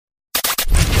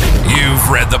You've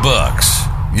read the books.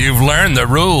 You've learned the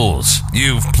rules.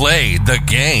 You've played the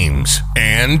games.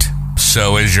 And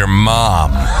so is your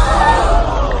mom.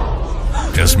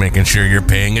 Just making sure you're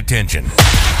paying attention.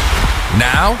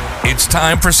 Now, it's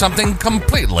time for something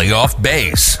completely off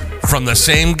base. From the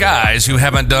same guys who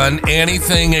haven't done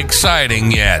anything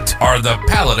exciting yet are the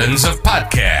Paladins of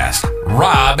Podcast,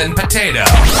 Rob and Potato.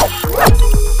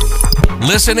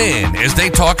 Listen in as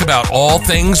they talk about all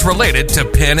things related to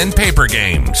pen and paper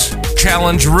games,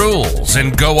 challenge rules,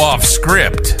 and go off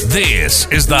script.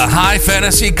 This is the high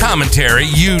fantasy commentary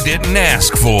you didn't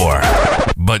ask for,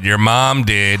 but your mom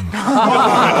did.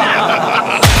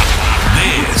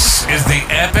 This is the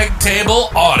Epic Table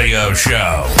Audio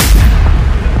Show.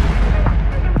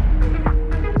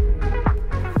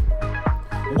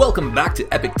 Welcome back to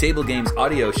Epic Table Games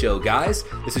Audio Show, guys.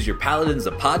 This is your Paladins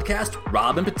of Podcast,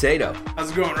 Rob and Potato. How's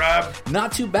it going, Rob?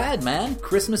 Not too bad, man.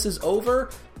 Christmas is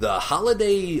over, the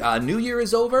holiday New Year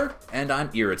is over, and I'm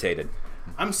irritated.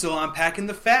 I'm still unpacking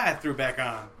the fat I threw back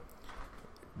on.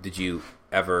 Did you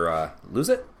ever lose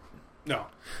it? No.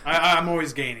 I'm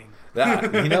always gaining.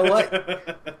 You know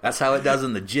what? That's how it does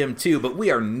in the gym, too. But we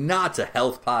are not a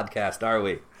health podcast, are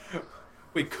we?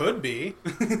 We could be.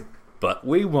 But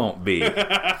we won't be.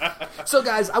 So,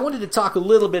 guys, I wanted to talk a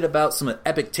little bit about some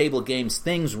Epic Table Games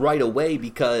things right away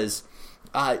because,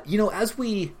 as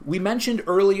we mentioned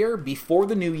earlier, before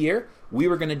the new year, we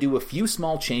were going to do a few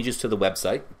small changes to the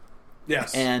website.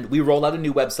 Yes. And we rolled out a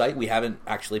new website. We haven't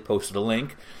actually posted a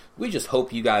link. We just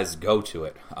hope you guys go to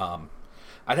it.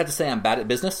 I'd have to say I'm bad at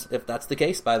business, if that's the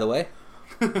case, by the way.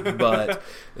 But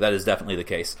that is definitely the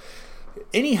case.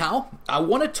 Anyhow, I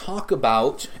want to talk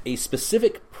about a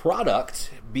specific product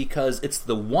because it's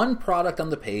the one product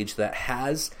on the page that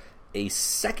has a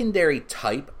secondary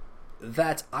type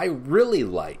that I really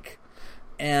like.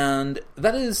 And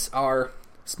that is our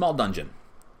small dungeon.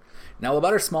 Now,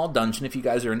 about our small dungeon, if you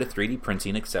guys are into 3D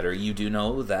printing, etc., you do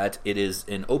know that it is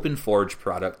an OpenForge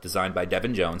product designed by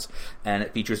Devin Jones, and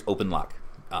it features OpenLock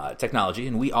technology,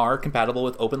 and we are compatible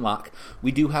with OpenLock.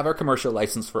 We do have our commercial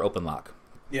license for OpenLock.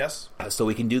 Yes. So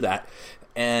we can do that.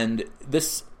 And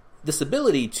this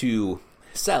ability to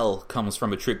sell comes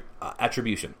from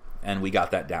attribution, and we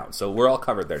got that down. So we're all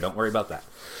covered there. Don't worry about that.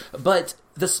 But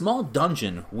the small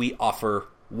dungeon, we offer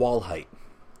wall height.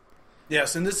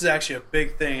 Yes, and this is actually a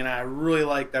big thing, and I really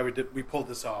like that we pulled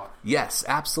this off. Yes,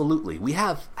 absolutely. We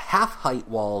have half-height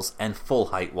walls and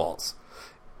full-height walls.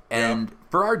 And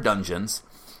for our dungeons,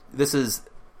 this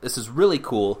is really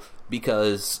cool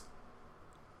because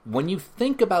when you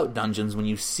think about dungeons, when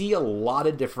you see a lot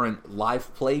of different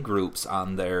live play groups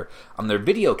on their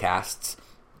video casts,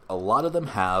 a lot of them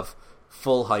have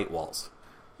full height walls.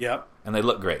 Yep. And they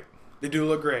look great. They do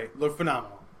look great. Look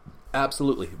phenomenal.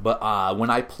 Absolutely. But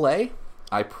when I play,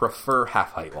 I prefer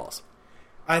half height walls.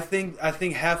 I think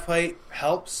half height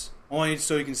helps only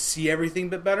so you can see everything a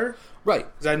bit better. Right.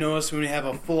 Because I noticed when we have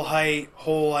a full height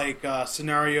whole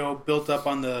scenario built up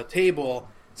on the table,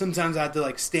 sometimes I have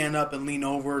to stand up and lean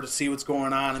over to see what's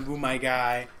going on and move my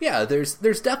guy. Yeah, there's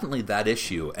definitely that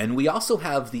issue. And we also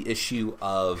have the issue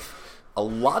of a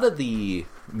lot of the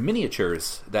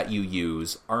miniatures that you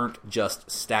use aren't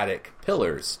just static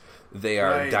pillars. They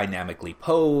are dynamically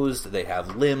posed. They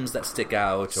have limbs that stick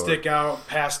out. Stick out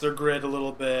past their grid a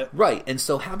little bit. Right, and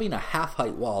so having a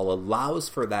half-height wall allows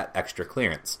for that extra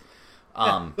clearance.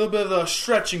 A little bit of a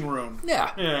stretching room.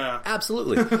 Yeah,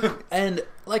 absolutely. And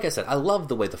like I said, I love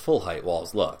the way the full-height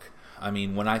walls look. I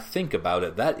mean, when I think about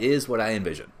it, that is what I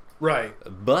envision. Right.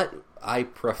 But I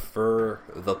prefer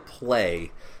the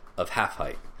play of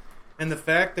half-height. And the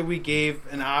fact that we gave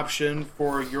an option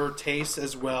for your taste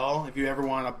as well, if you ever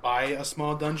want to buy a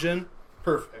small dungeon,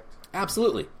 perfect.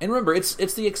 Absolutely. And remember, it's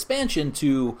the expansion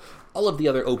to all of the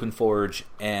other OpenForge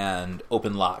and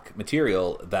OpenLock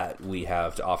material that we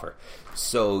have to offer.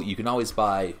 So you can always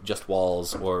buy just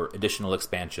walls or additional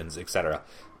expansions, etc.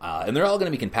 And they're all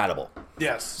going to be compatible.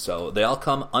 Yes. So they all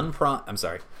come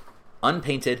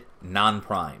unpainted,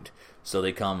 non-primed. So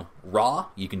they come raw.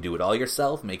 You can do it all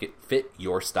yourself, make it fit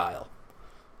your style.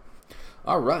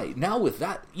 All right. Now with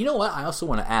that, you know what I also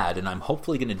want to add, and I'm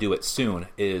hopefully going to do it soon,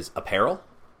 is apparel.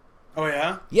 Oh,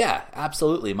 yeah? Yeah,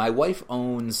 absolutely. My wife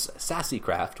owns Sassy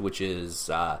Craft, which is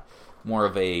more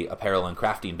of a apparel and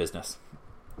crafting business.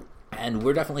 And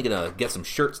we're definitely going to get some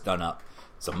shirts done up,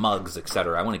 some mugs,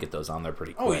 etc. I want to get those on there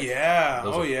pretty quick.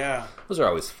 Oh, yeah. Those are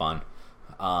always fun.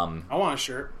 I want a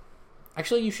shirt.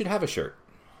 Actually, you should have a shirt.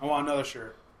 I want another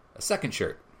shirt. A second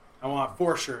shirt. I want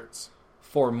 4 shirts.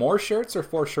 4 more shirts or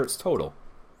 4 shirts total?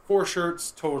 4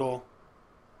 shirts total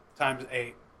times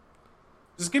 8.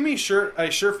 Just give me a shirt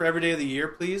for every day of the year,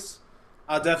 please.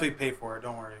 I'll definitely pay for it.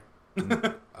 Don't worry.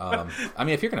 I mean,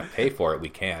 if you're going to pay for it, we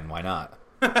can. Why not?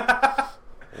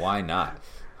 Why not?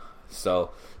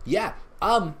 So, yeah.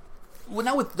 Well,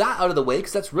 now with that out of the way,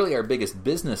 because that's really our biggest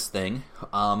business thing,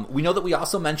 we know that we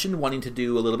also mentioned wanting to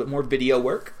do a little bit more video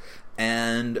work,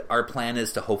 and our plan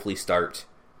is to hopefully start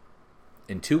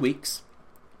in 2 weeks.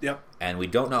 Yep. And we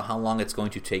don't know how long it's going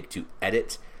to take to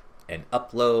edit and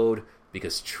upload,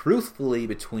 because truthfully,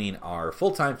 between our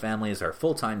full-time families, our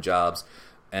full-time jobs,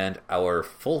 and our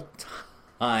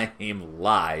full-time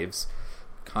lives,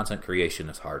 content creation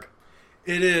is hard.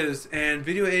 It is, and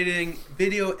video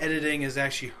editing is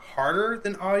actually harder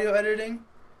than audio editing.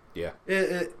 Yeah.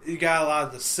 You got a lot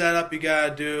of the setup you got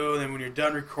to do, and then when you're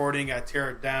done recording, you got to tear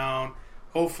it down.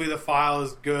 Hopefully the file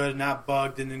is good, not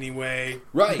bugged in any way.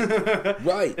 Right,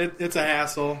 right. It's a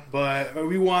hassle, but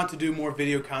we want to do more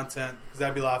video content because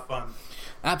that'd be a lot of fun.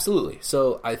 Absolutely.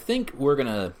 So I think we're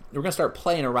gonna start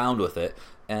playing around with it,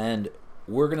 and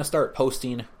we're gonna start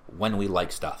posting when we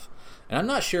like stuff. And I'm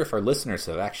not sure if our listeners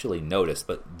have actually noticed,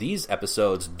 but these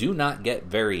episodes do not get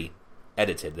very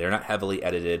edited. They're not heavily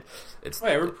edited.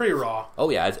 We're pretty raw. Oh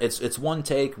yeah, it's one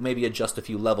take, maybe adjust a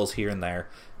few levels here and there.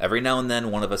 Every now and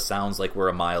then one of us sounds like we're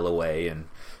a mile away, and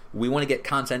we want to get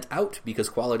content out because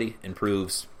quality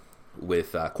improves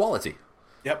with quality.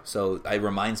 Yep. So it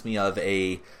reminds me of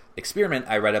a experiment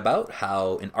I read about,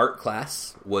 how an art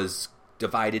class was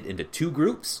divided into 2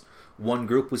 groups. One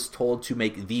group was told to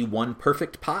make the one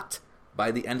perfect pot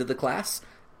by the end of the class,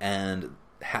 and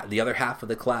the other half of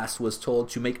the class was told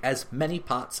to make as many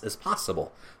pots as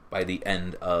possible by the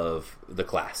end of the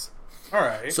class. All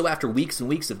right. So after weeks and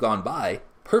weeks have gone by,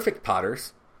 perfect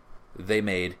potters, they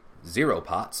made 0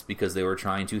 pots because they were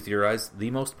trying to theorize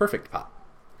the most perfect pot.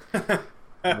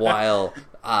 While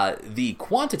the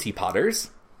quantity potters,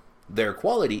 their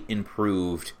quality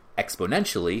improved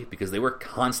exponentially because they were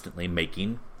constantly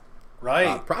making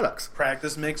products.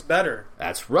 Practice makes better.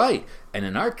 That's right. And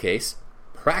in our case,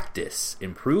 practice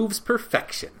improves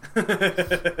perfection.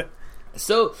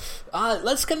 So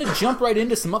let's kind of jump right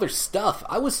into some other stuff.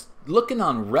 I was looking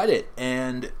on Reddit,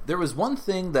 and there was one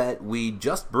thing that we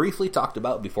just briefly talked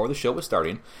about before the show was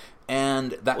starting,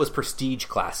 and that was prestige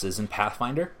classes in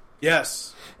Pathfinder.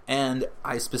 Yes. And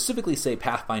I specifically say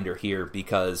Pathfinder here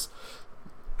because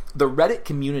the Reddit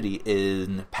community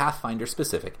in Pathfinder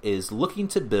specific is looking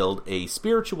to build a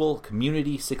spiritual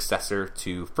community successor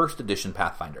to 1st edition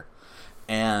Pathfinder.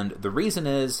 And the reason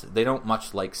is they don't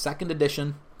much like 2nd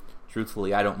edition.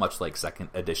 Truthfully, I don't much like 2nd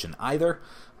edition either.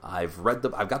 I've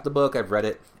got the book, I've read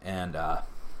it, and it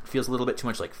feels a little bit too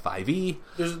much like 5e.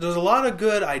 There's a lot of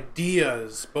good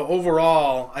ideas, but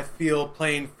overall, I feel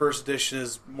playing 1st edition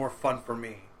is more fun for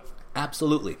me.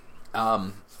 Absolutely.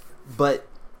 But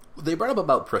they brought up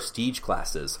about prestige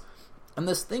classes. And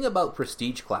this thing about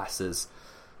prestige classes,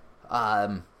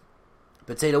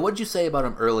 Potato, what did you say about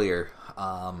them earlier?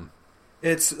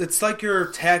 It's like you're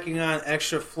tacking on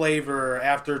extra flavor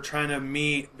after trying to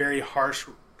meet very harsh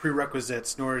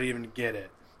prerequisites in order to even get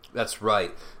it. That's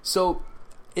right. So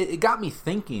it got me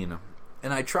thinking,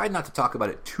 and I tried not to talk about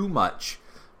it too much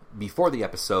before the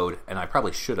episode, and I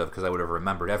probably should have because I would have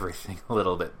remembered everything a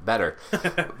little bit better.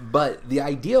 But the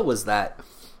idea was that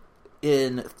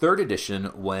in 3rd edition,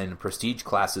 when prestige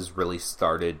classes really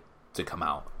started to come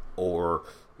out, or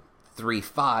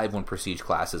 3.5 when prestige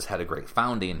classes had a great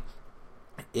founding,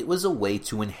 it was a way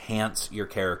to enhance your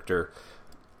character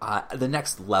the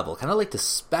next level, kind of like to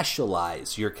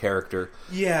specialize your character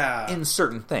in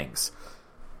certain things.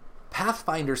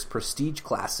 Pathfinder's prestige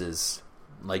classes,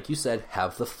 like you said,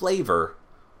 have the flavor,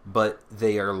 but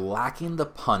they are lacking the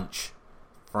punch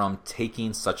from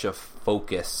taking such a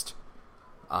focused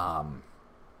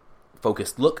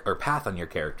look or path on your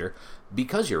character,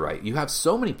 because you're right, you have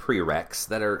so many prereqs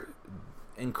that are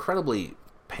incredibly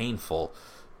painful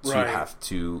to have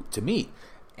to meet.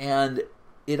 And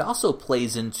it also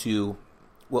plays into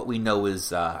what we know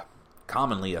is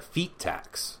commonly a feat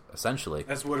tax, essentially.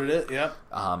 That's what it is, yeah.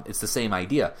 It's the same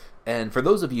idea. And for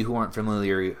those of you who aren't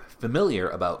familiar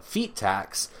about feat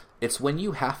tax, it's when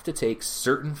you have to take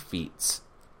certain feats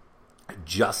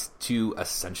just to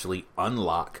essentially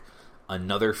unlock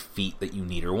another feat that you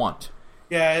need or want.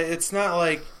 Yeah, it's not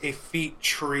like a feat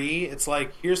tree. It's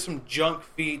like, here's some junk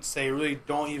feats that you really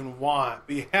don't even want,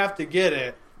 but you have to get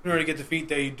it in order to get the feat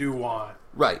that you do want.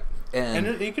 Right.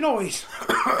 And you can always,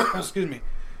 excuse me,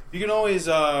 you can always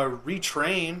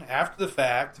retrain after the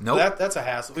fact. Nope. That's a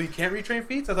hassle. You can't retrain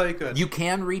feats? I thought you could. You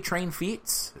can retrain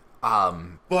feats.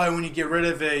 But when you get rid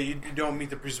of it, you don't meet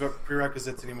the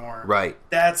prerequisites anymore. Right.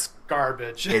 That's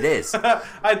garbage. It is.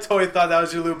 I totally thought that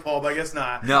was your loophole, but I guess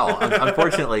not. No,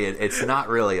 unfortunately, it's not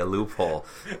really a loophole.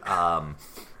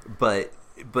 But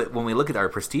but when we look at our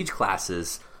prestige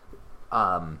classes,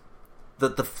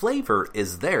 the flavor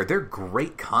is there. They're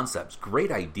great concepts,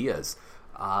 great ideas,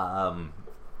 and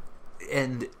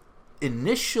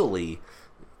initially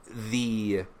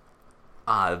the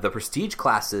prestige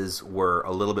classes were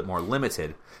a little bit more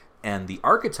limited, and the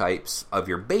archetypes of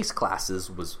your base classes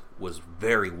was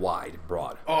very wide and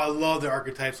broad. Oh, I love the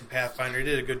archetypes in Pathfinder. He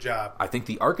did a good job. I think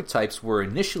the archetypes were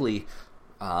initially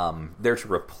there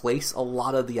to replace a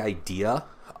lot of the idea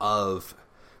of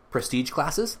prestige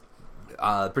classes.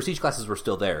 Prestige classes were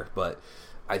still there, but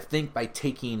I think by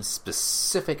taking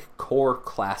specific core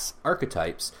class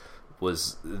archetypes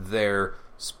was their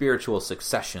spiritual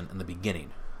succession in the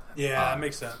beginning. Yeah, that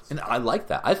makes sense. And I like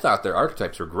that. I thought their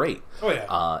archetypes were great. Oh,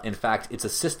 yeah. In fact, it's a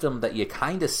system that you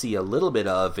kind of see a little bit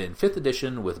of in 5th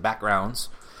edition with backgrounds.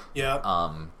 Yeah.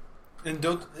 And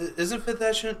doesn't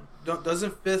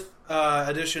 5th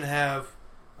edition have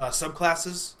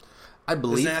subclasses? I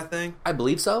believe Isn't that a thing? I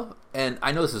believe so. And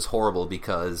I know this is horrible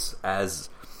because as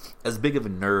big of a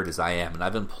nerd as I am, and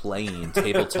I've been playing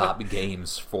tabletop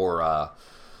games for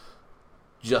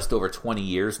just over 20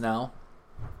 years now.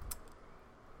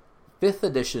 5th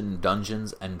edition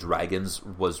Dungeons and Dragons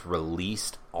was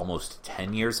released almost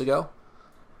 10 years ago.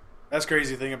 That's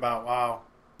crazy thing about, wow.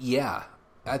 Yeah.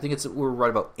 I think we're right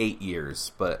about 8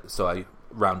 years, but so I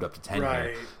round up to 10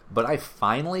 right. here. But I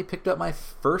finally picked up my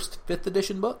first 5th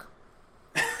edition book.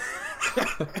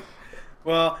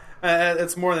 Well,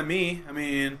 it's more than me. I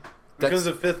mean, because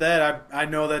of 5th ed, I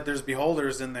know that there's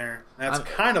beholders in there. That's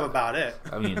kind of about it.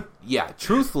 I mean, yeah,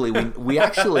 truthfully, we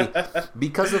actually,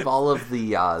 because of all of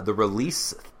the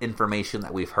release information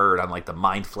that we've heard on like the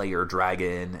Mind Flayer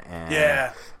Dragon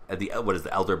and what is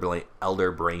the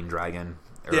Elder Brain Dragon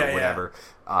or whatever,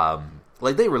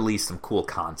 like they released some cool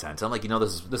content. I'm like,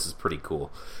 this is pretty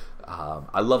cool.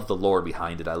 I love the lore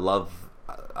behind it. I love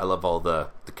all the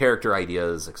character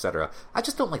ideas, etc. I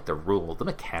just don't like the the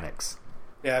mechanics.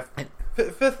 Yeah,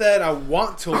 5th ed, I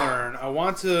want to learn. I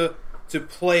want to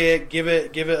play it, give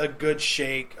it a good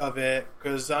shake of it,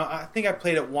 because I think I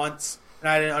played it once and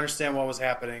I didn't understand what was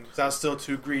happening because I was still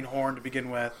too greenhorn to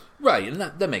begin with. Right, and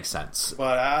that makes sense.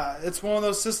 But it's one of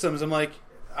those systems. I'm like,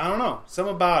 I don't know,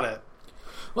 something about it.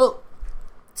 Well,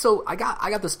 so I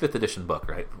got this 5th edition book,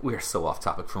 right? We are so off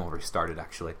topic from where we started,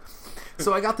 actually.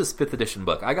 So I got this 5th edition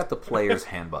book. I got the Player's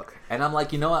Handbook, and I'm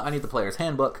like, you know what? I need the Player's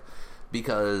Handbook.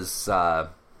 Because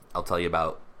I'll tell you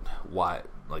about why,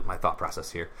 like my thought process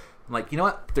here. I'm like, you know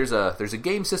what? There's a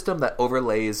game system that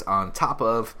overlays on top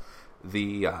of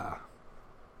the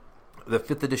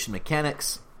 5th edition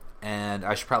mechanics, and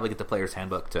I should probably get the Player's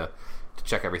Handbook to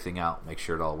check everything out, make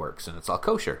sure it all works, and it's all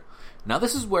kosher. Now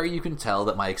this is where you can tell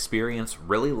that my experience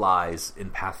really lies in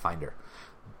Pathfinder,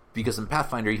 because in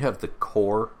Pathfinder you have the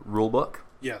core rulebook,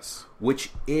 yes,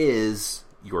 which is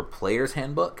your Player's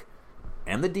Handbook.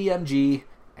 And the DMG,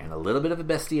 and a little bit of a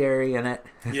bestiary in it.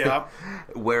 Yeah.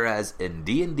 Whereas in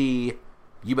D&D,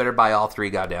 you better buy all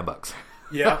 3 goddamn books.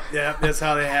 Yeah, that's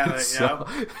how they have it.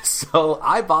 So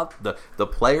I bought the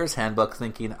Player's Handbook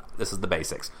thinking this is the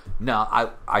basics. No,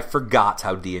 I forgot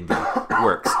how D&D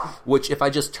works. Which if I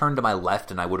just turned to my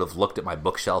left and I would have looked at my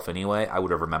bookshelf anyway, I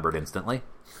would have remembered instantly.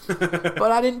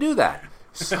 But I didn't do that.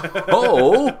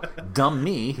 So, dumb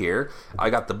me here.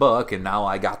 I got the book, and now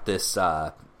I got this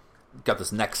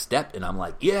next step, and I'm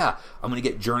like, yeah, I'm going to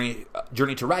get Journey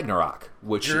to Ragnarok.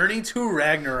 Journey to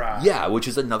Ragnarok. Yeah, which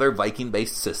is another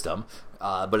Viking-based system,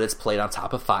 but it's played on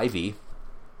top of 5e.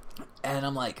 And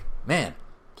I'm like, man,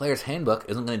 Player's Handbook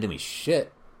isn't going to do me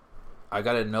shit. I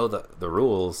got to know the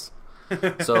rules.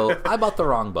 So I bought the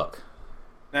wrong book.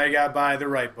 Now you got to buy the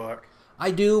right book. I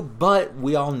do, but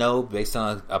we all know, based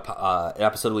on an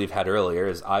episode we've had earlier,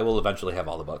 is I will eventually have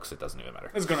all the books. It doesn't even matter.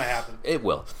 It's going to happen. It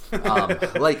will.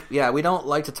 We don't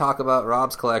like to talk about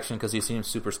Rob's collection because he seems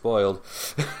super spoiled.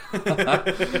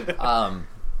 But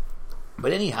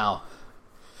anyhow,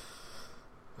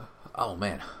 oh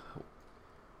man,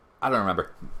 I don't remember.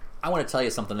 I want to tell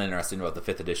you something interesting about the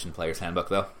 5th edition Player's Handbook,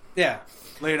 though. Yeah,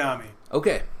 lay it on me.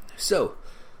 Okay, so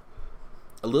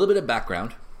a little bit of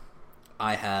background.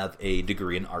 I have a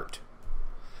degree in art.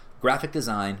 Graphic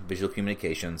design, visual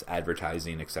communications,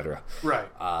 advertising, etc. Right.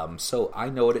 So I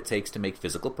know what it takes to make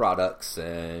physical products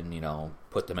and,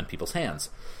 put them in people's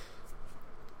hands.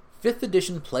 5th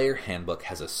edition Player Handbook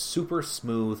has a super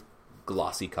smooth,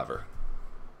 glossy cover.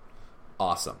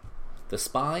 Awesome. The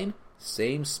spine,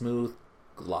 same smooth,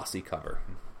 glossy cover.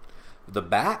 The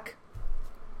back,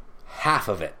 half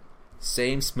of it,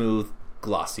 same smooth,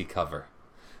 glossy cover.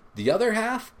 The other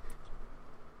half,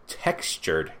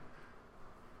 textured,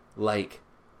 like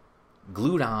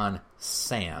glued on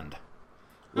sand.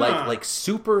 Like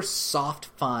super soft,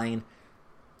 fine,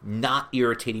 not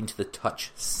irritating to the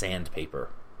touch sandpaper.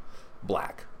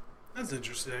 Black. That's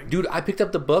interesting. Dude, I picked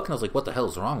up the book and I was like, what the hell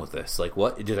is wrong with this? Like,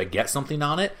 what? Did I get something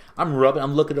on it? I'm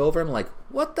looking over, I'm like,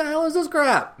 what the hell is this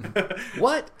crap?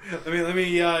 What? Let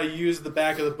me use the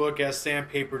back of the book as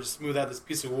sandpaper to smooth out this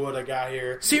piece of wood I got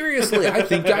here. Seriously, I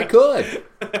think I could.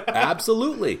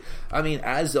 Absolutely. I mean,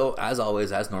 as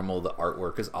always, as normal, the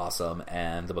artwork is awesome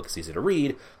and the book is easy to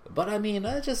read, but I mean,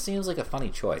 that just seems like a funny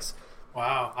choice.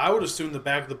 Wow. I would assume the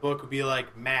back of the book would be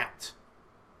like matte.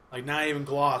 Like, not even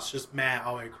gloss, just matte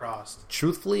all the way across.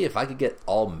 Truthfully, if I could get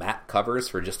all matte covers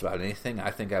for just about anything,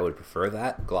 I think I would prefer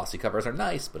that. Glossy covers are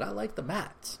nice, but I like the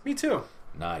mattes. Me too.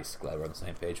 Nice. Glad we're on the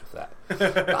same page with that.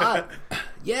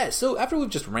 Yeah, so after we've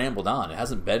just rambled on, it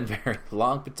hasn't been very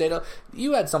long, Potato,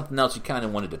 you had something else you kind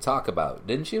of wanted to talk about,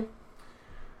 didn't you?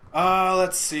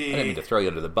 Let's see. I didn't mean to throw you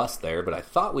under the bus there, but I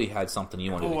thought we had something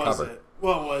you wanted to cover.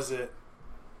 What was it?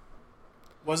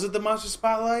 Was it the Monster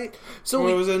Spotlight? So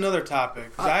or was it another topic?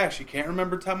 Because I actually can't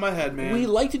remember top of my head, man. We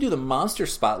like to do the Monster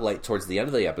Spotlight towards the end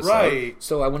of the episode. Right.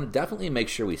 So I want to definitely make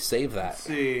sure we save that. Let's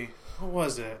see. What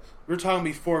was it? We were talking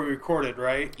before we recorded,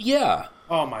 right? Yeah.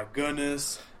 Oh, my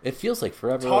goodness. It feels like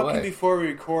forever Talking away. before we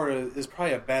record is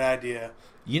probably a bad idea.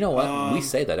 You know what? We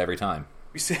say that every time.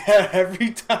 We say that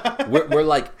every time. We're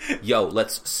like, yo,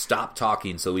 let's stop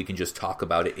talking so we can just talk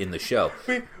about it in the show.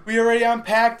 We already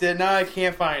unpacked it. Now I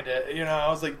can't find it. You know, I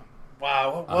was like,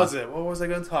 wow, what was it? What was I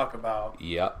going to talk about?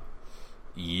 Yep.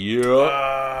 Yep.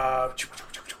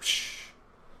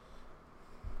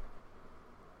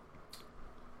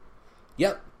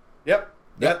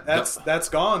 That's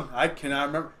gone. I cannot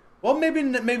remember. Well,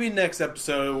 maybe next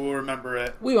episode we'll remember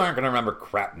it. We aren't going to remember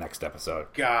crap next episode.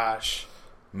 Gosh.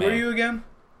 Man. Who are you again?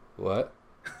 What?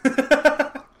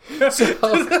 I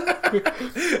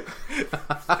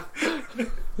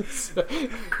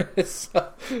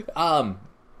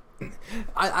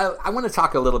want to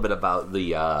talk a little bit about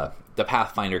the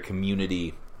Pathfinder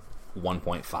Community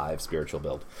 1.5 spiritual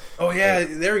build. Oh yeah,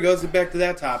 there we go. Let's get back to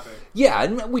that topic. Yeah,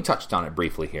 and we touched on it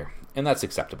briefly here, and that's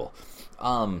acceptable.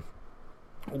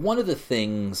 One of the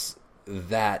things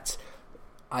that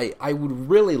I would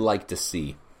really like to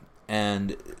see,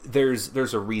 and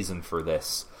there's a reason for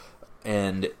this,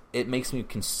 and it makes me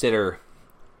consider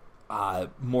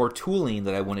more tooling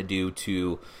that I want to do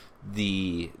to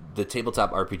the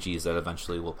tabletop RPGs that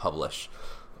eventually will publish.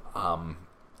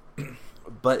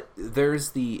 But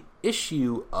there's the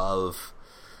issue of,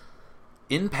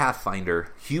 in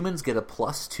Pathfinder, humans get a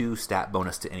 +2 stat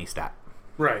bonus to any stat.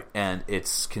 Right. And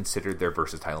it's considered their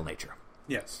versatile nature.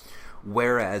 Yes.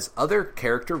 Whereas other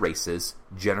character races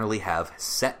generally have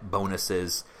set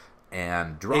bonuses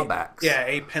and drawbacks.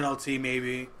 A penalty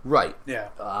maybe. Right. Yeah.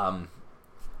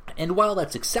 And while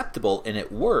that's acceptable and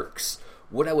it works,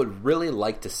 what I would really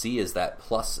like to see is that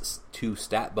 +2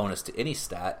 stat bonus to any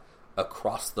stat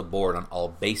across the board on all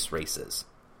base races.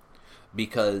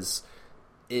 Because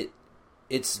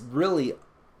it's really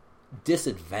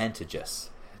disadvantageous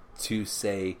to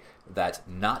say that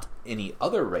not any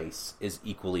other race is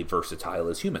equally versatile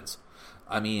as humans.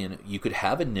 I mean, you could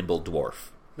have a nimble dwarf.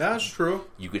 That's true.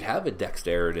 You could have a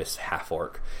dexterous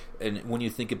half-orc. And when you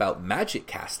think about magic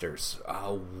casters,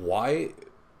 what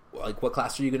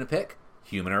class are you going to pick?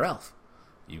 Human or elf.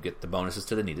 You get the bonuses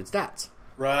to the needed stats.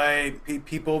 Right.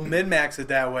 People min-max it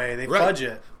that way. They fudge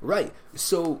it. Right.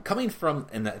 So coming from,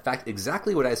 and in fact,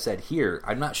 exactly what I said here,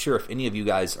 I'm not sure if any of you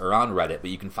guys are on Reddit, but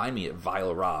you can find me at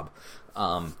Vile Rob.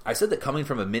 I said that coming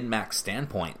from a min-max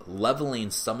standpoint,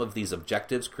 leveling some of these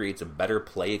objectives creates a better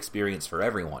play experience for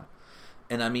everyone.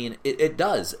 And I mean, it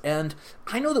does. And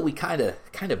I know that we kind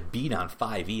of beat on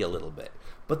 5e a little bit,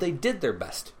 but they did their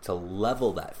best to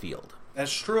level that field.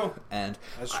 That's true. And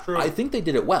that's true. I think they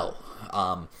did it well.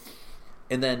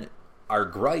 And then our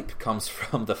gripe comes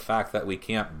from the fact that we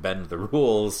can't bend the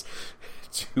rules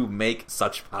to make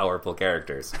such powerful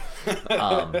characters.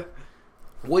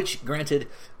 Which, granted,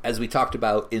 as we talked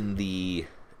about in the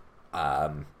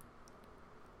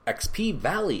XP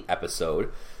Valley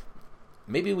episode,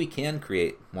 maybe we can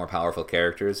create more powerful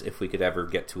characters if we could ever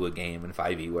get to a game in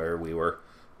 5e where we were,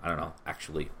 I don't know,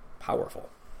 actually powerful.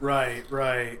 Right.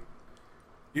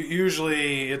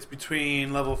 Usually it's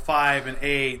between level 5 and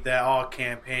 8 that all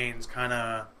campaigns kind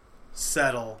of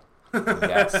settle.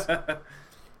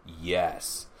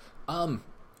 Yes.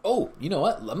 Oh, you know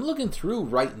what? I'm looking through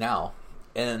right now,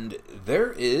 and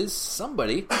there is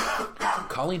somebody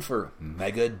calling for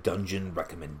Mega Dungeon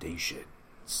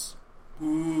recommendations.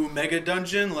 Ooh, Mega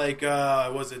Dungeon? Like,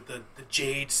 was it the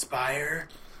Jade Spire?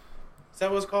 Is that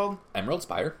what it's called? Emerald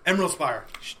Spire. Emerald Spire.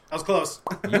 I was close.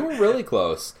 You were really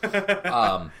close.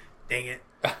 Dang it.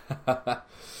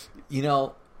 You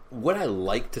know, what I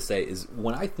like to say is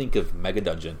when I think of Mega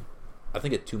Dungeon, I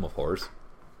think of Tomb of Horrors.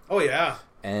 Oh, yeah.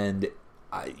 And,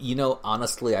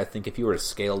 honestly, I think if you were to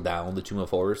scale down the Tomb of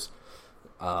Horrors,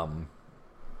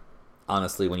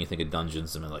 honestly, when you think of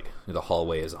dungeons, I mean, like, the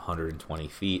hallway is 120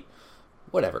 feet.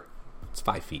 Whatever. It's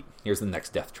 5 feet. Here's the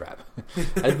next death trap.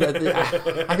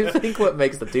 I think what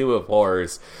makes the Tomb of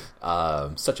Horrors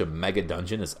such a mega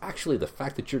dungeon is actually the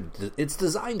fact that it's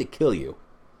designed to kill you.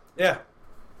 Yeah.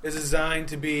 It's designed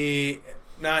to be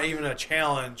not even a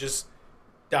challenge. Just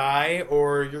die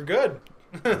or you're good.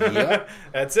 Yep.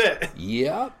 That's it.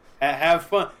 Yep. Have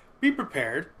fun. Be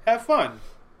prepared. Have fun.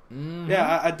 Mm-hmm.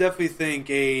 Yeah, I definitely think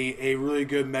a really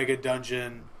good mega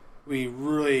dungeon would be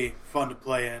really fun to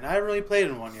play in. I haven't really played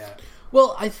in one yet.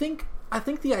 Well, I think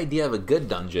the idea of a good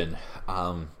dungeon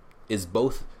is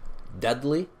both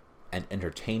deadly and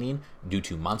entertaining due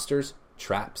to monsters,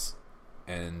 traps,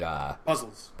 and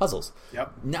puzzles.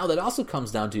 Yep. Now that also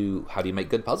comes down to how do you make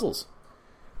good puzzles?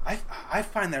 I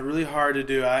find that really hard to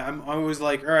do. I'm always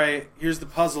like, all right, here's the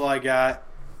puzzle I got.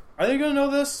 Are they going to know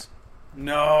this?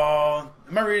 No.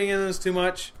 Am I reading into this too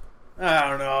much? I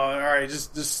don't know. All right,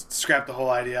 just scrap the whole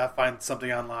idea. I'll find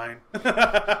something online.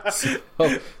 So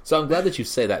I'm glad that you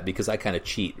say that because I kind of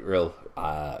cheat really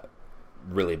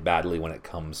badly when it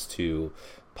comes to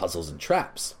puzzles and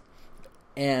traps.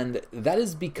 And that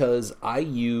is because I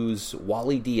use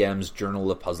Wally DM's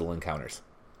Journal of Puzzle Encounters.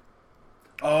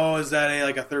 Oh, is that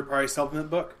a third-party supplement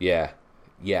book? Yeah.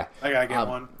 I gotta get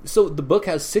one. So the book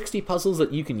has 60 puzzles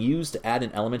that you can use to add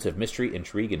an element of mystery,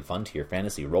 intrigue, and fun to your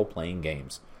fantasy role-playing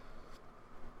games.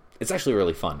 It's actually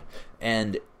really fun.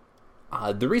 And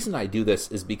the reason I do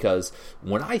this is because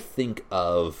when I think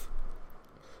of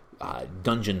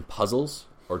dungeon puzzles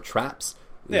or traps,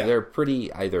 they're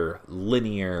pretty either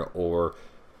linear or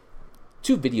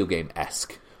too video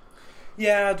game-esque.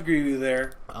 Yeah, I'd agree with you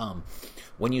there.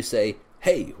 When you say,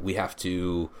 hey, we have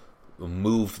to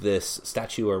move this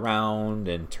statue around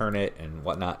and turn it and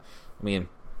whatnot, I mean,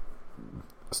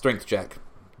 strength check,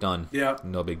 done. Yeah.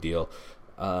 No big deal.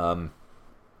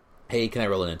 Hey, can I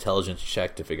roll an intelligence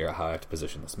check to figure out how I have to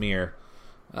position this mirror?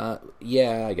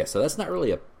 Yeah, I guess so. That's not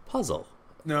really a puzzle.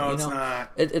 No, it's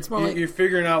not. It's more like you're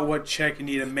figuring out what check you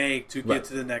need to make to get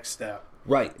to the next step.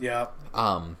 Right. Yeah.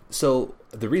 So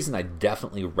the reason I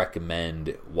definitely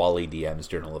recommend Wally DM's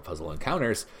Journal of Puzzle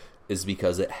Encounters is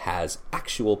because it has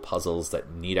actual puzzles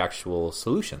that need actual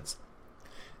solutions.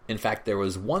 In fact, there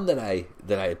was one that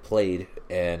I played,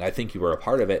 and I think you were a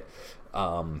part of it.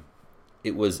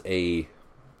 It was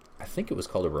I think it was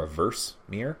called a reverse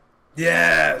mirror.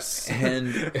 Yes!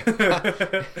 And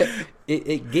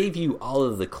it gave you all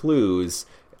of the clues,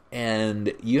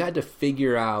 and you had to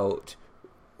figure out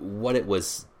what it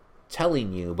was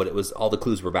telling you, but all the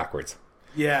clues were backwards.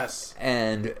 Yes.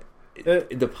 And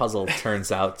the puzzle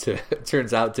turns out to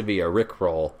be a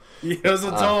Rickroll. It was a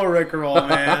total Rickroll,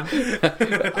 man.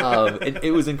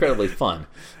 It was incredibly fun.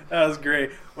 That was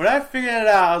great. When I figured it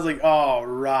out, I was like, "Oh,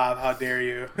 Rob, how dare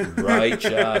you!"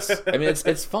 Righteous. I mean,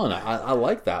 it's fun. I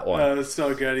like that one. It was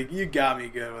so good. You got me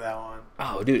good with that one.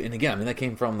 Oh, dude! And again, I mean, that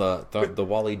came from the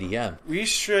Wally DM. We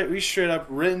straight up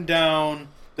written down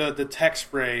the text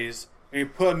phrase, and we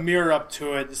put a mirror up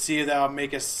to it to see if that would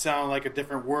make it sound like a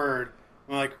different word.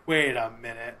 I'm like, wait a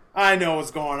minute. I know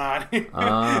what's going on here.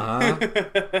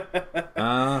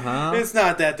 It's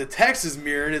not that the text is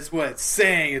mirrored, it's what it's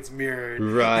saying it's mirrored.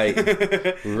 Right.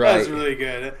 That's really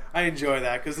good. I enjoy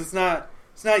that because it's not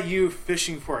you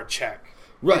fishing for a check.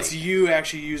 Right. It's you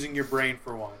actually using your brain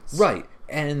for once. Right.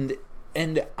 And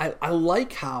I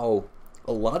like how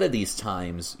a lot of these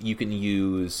times you can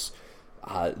use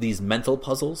these mental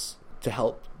puzzles to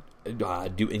help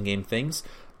do in-game things.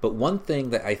 But one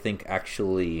thing that I think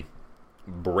actually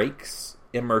breaks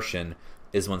immersion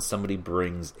is when somebody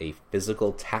brings a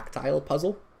physical, tactile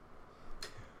puzzle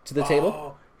to the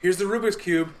table. Here's the Rubik's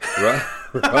Cube.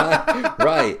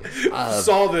 Right.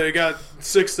 Solve it. You got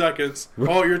 6 seconds.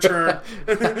 Oh, your turn.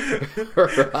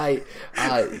 Right.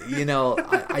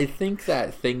 I think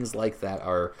that things like that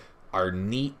are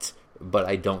neat, but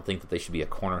I don't think that they should be a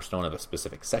cornerstone of a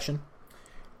specific session.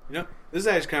 This is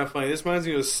actually kind of funny. This reminds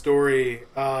me of a story.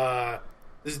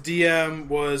 This DM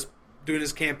was doing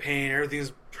his campaign.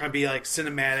 Everything's trying to be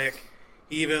cinematic.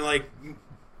 He even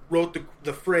wrote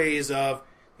the phrase of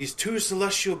these 2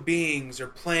 celestial beings are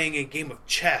playing a game of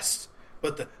chess,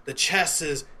 but the chess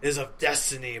is of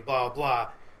destiny. Blah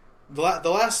blah. The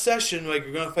last session, you're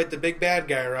going to fight the big bad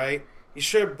guy, right? He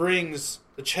straight up brings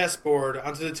the chessboard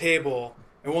onto the table,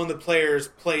 and one of the players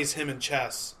plays him in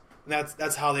chess. And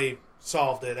that's how they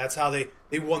solved it. That's how they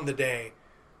won the day.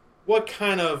 What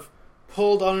kind of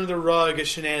pulled under the rug as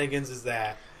shenanigans is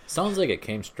that? Sounds like it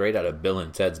came straight out of Bill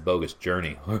and Ted's Bogus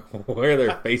Journey, where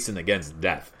they're facing against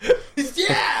death.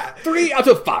 Yeah! 3 out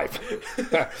of 5.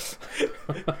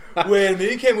 Wait a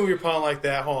minute, you can't move your pawn like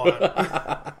that. Hold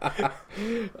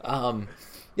on.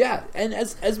 Yeah, and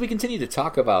as we continue to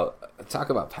talk about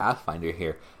Pathfinder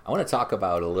here, I want to talk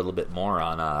about a little bit more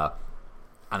on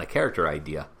a character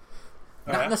idea.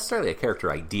 Not necessarily a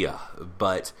character idea,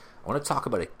 but I want to talk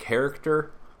about a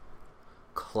character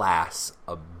class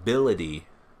ability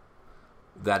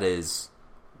that is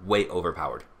way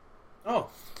overpowered. Oh,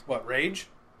 what, rage?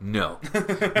 No.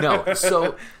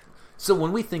 So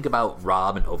when we think about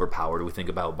Rob and overpowered, we think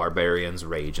about barbarians,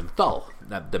 rage, and Thull.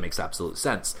 That makes absolute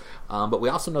sense. But we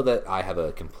also know that I have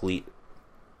a complete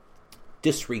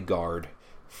disregard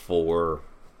for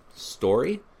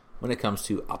story when it comes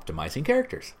to optimizing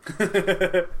characters.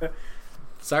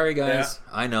 Sorry, guys.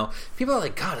 Yeah. I know. People are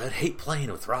like, God, I'd hate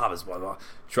playing with Rob as well.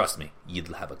 Trust me, you'd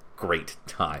have a great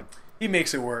time. He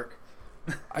makes it work.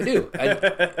 I do.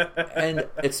 And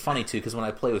it's funny, too, because when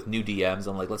I play with new DMs,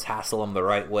 I'm like, let's hassle them the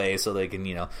right way so they can,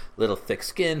 little thick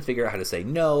skin, figure out how to say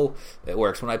no. It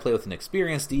works. When I play with an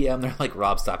experienced DM, they're like,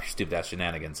 Rob, stop your stupid-ass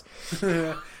shenanigans.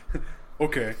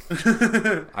 Okay.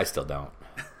 I still don't.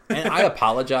 And I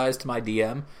apologize to my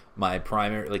DM, my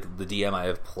primary, the DM I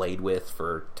have played with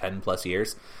for 10 plus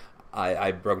years.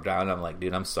 I broke down and I'm like,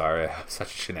 dude, I'm sorry. I'm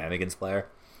such a shenanigans player.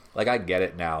 I get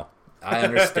it now. I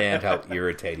understand how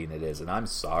irritating it is, and I'm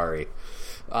sorry.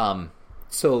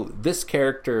 So this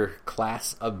character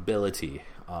class ability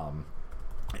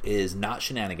is not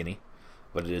shenanigan-y,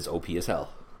 but it is OP as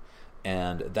hell.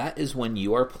 And that is when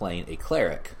you are playing a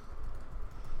cleric.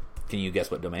 Can you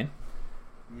guess what domain?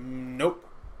 Nope.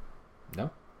 No?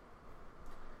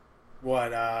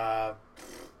 What,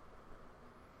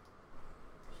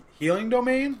 healing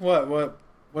domain?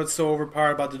 What's so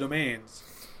overpowered about the domains?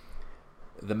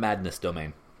 The madness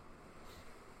domain.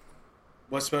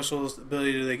 What special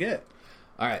ability do they get?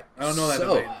 All right. I don't know that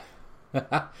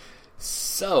domain.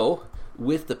 So,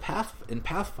 with the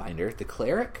Pathfinder, the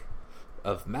cleric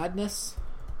of madness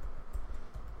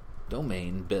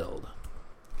domain build.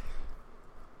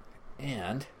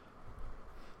 And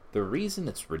the reason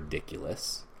it's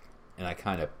ridiculous, and I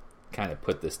kind of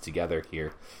put this together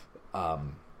here,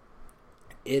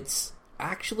 it's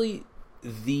actually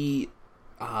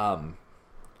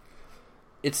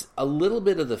it's a little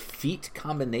bit of the feat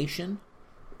combination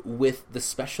with the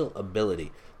special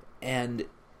ability, and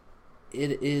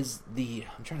it is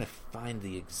I'm trying to find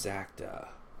the exact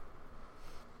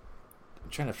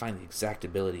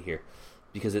ability here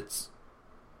because it's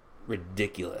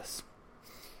ridiculous.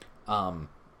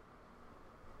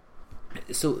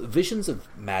 So Visions of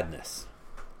Madness,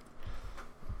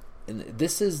 and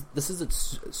this is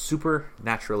its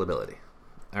supernatural ability.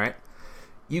 All right,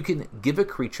 you can give a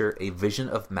creature a Vision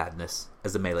of Madness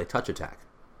as a melee touch attack.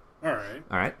 All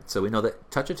right. So we know that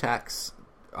touch attacks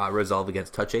resolve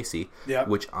against touch AC,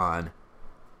 which on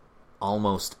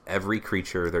almost every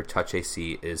creature, their touch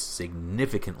AC is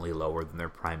significantly lower than their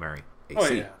primary AC. Oh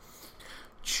yeah.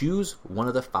 Choose one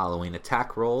of the following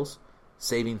attack rolls,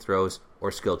 saving throws,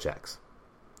 or skill checks.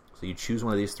 So you choose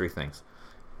one of these three things.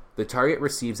 The target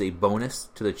receives a bonus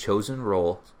to the chosen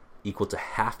roll equal to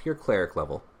half your cleric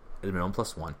level, at a minimum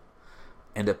 +1,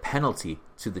 and a penalty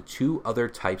to the two other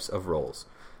types of rolls,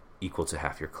 equal to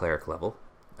half your cleric level,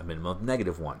 a minimum of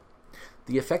 -1.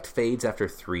 The effect fades after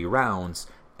 3 rounds,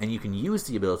 and you can use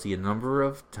the ability a number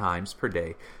of times per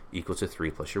day, equal to 3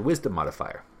 plus your wisdom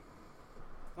modifier.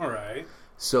 Alright.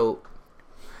 So,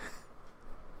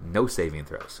 no saving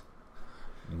throws.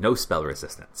 No spell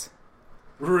resistance.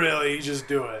 Really? You just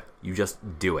do it? You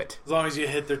just do it. As long as you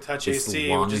hit their touch AC, as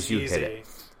long which as is you easy. hit it.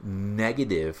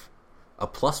 Negative a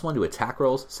 +1 to attack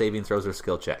rolls, saving throws, or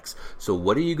skill checks. So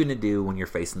what are you going to do when you're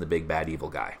facing the big bad evil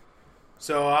guy?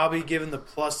 So I'll be given the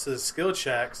plus to the skill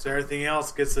checks, so everything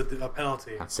else gets a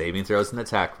penalty. Not saving throws and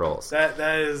attack rolls.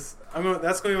 That's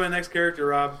going to be my next character,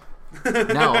 Rob.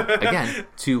 Now, again,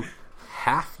 to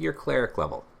half your cleric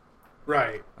level.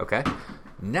 Right. Okay?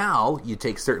 Now you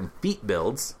take certain feat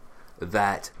builds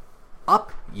that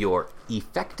up your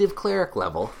effective cleric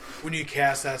level. When you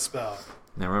cast that spell.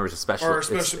 Now remember, it's a special... Or a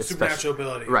supernatural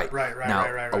ability. Right. Right.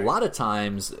 Now, a lot of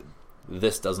times,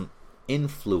 this doesn't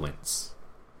influence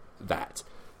that.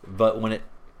 But when it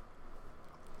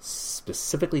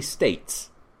specifically states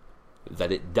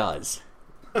that it does,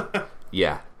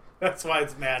 yeah. That's why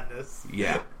it's madness.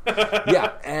 Yeah.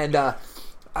 Yeah, and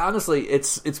honestly,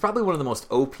 it's probably one of the most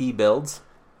OP builds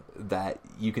that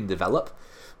you can develop.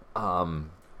 Why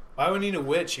would we need a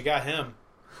witch? You got him.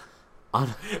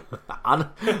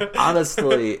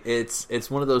 Honestly,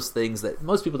 it's one of those things that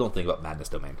most people don't think about Madness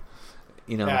Domain.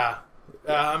 You know? Yeah.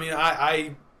 I mean,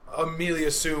 I immediately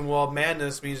assume, well,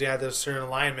 Madness means you have this certain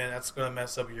alignment that's going to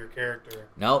mess up your character.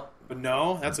 Nope. But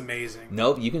no, that's amazing.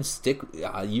 Nope. You can stick.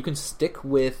 You can stick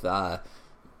with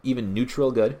even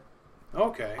neutral good.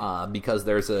 Okay. Because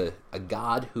there's a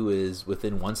god who is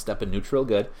within one step of neutral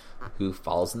good, who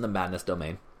falls in the Madness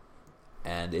Domain,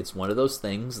 and it's one of those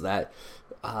things that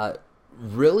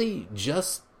really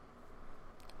just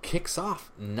kicks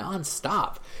off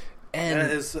nonstop. And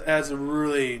that's a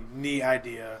really neat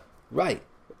idea. Right.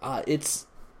 It's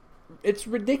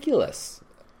ridiculous.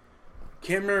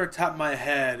 Can't remember the top of my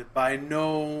head, but I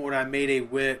know when I made a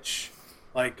witch,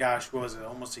 like, gosh, what was it,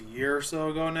 almost a year or so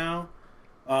ago now?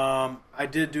 I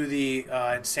did do the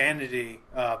Insanity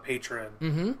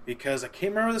patron because I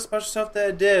can't remember the special stuff that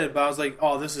I did, but I was like,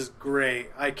 oh, this is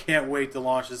great. I can't wait to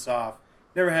launch this off.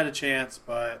 Never had a chance,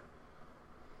 but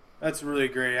that's really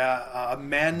great. A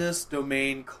Madness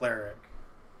Domain Cleric.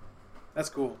 That's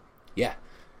cool. Yeah,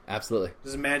 absolutely.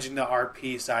 Just imagine the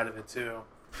RP side of it, too.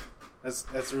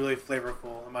 That's really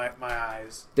flavorful in my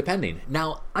eyes. Depending.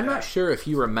 Now, I'm not sure if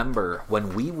you remember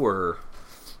when we were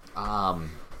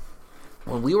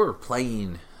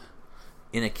playing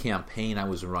in a campaign I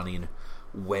was running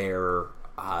where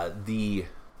I think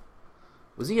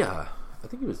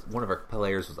he was one of our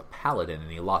players was a paladin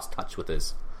and he lost touch with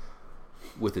his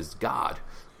god.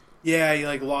 Yeah, he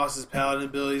lost his paladin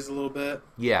abilities a little bit.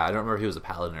 Yeah, I don't remember if he was a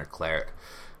paladin or a cleric.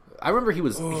 I remember he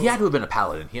had to have been a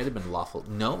paladin. He had to have been lawful.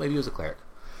 No, maybe he was a cleric.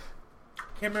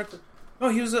 Can't remember. No,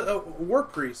 he was a war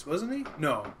priest, wasn't he?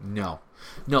 No.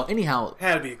 Anyhow,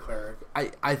 had to be a cleric.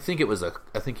 I think he was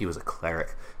a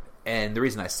cleric, and the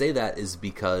reason I say that is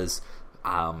because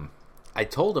I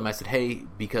told him, I said, hey,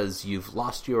 because you've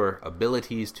lost your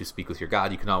abilities to speak with your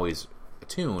god, you can always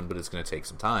attune, but it's going to take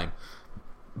some time.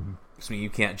 So you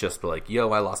can't just be like,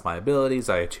 yo, I lost my abilities,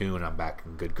 I attune, I'm back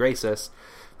in good graces.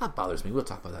 That bothers me. We'll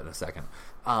talk about that in a second.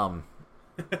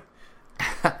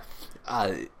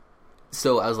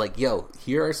 So I was like, yo,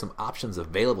 here are some options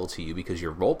available to you because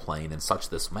you're role-playing in such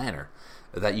this manner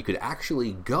that you could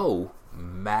actually go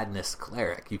Madness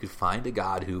Cleric. You could find a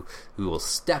god who will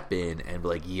step in and be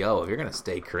like, yo, if you're going to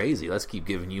stay crazy, let's keep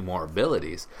giving you more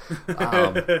abilities.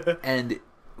 And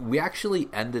we actually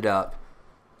ended up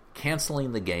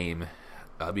canceling the game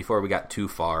before we got too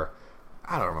far.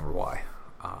 I don't remember why.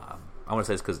 I want to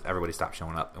say it's because everybody stopped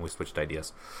showing up and we switched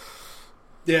ideas.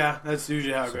 Yeah, that's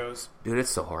usually how it goes. Dude, it's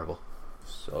so horrible.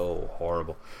 So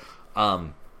horrible.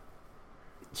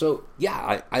 So,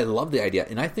 yeah, I love the idea.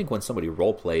 And I think when somebody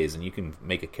role plays and you can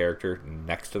make a character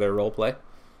next to their role play,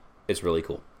 it's really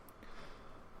cool.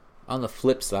 On the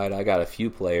flip side, I got a few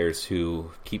players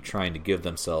who keep trying to give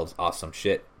themselves awesome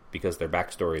shit because their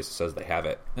backstory says they have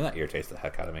it. And that irritates the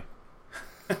heck out of me.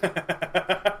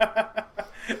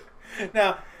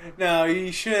 Now,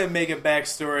 you shouldn't make a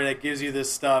backstory that gives you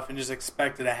this stuff and just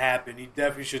expect it to happen. You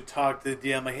definitely should talk to the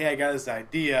DM like, hey, I got this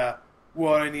idea.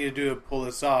 What do I need to do to pull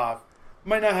this off? I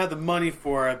might not have the money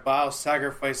for it, but I'll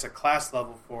sacrifice a class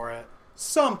level for it.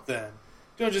 Something.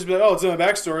 Don't just be like, oh, it's in my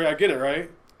backstory. I get it, right?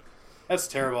 That's a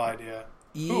terrible idea.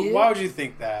 Yeah. Why would you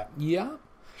think that? Yeah.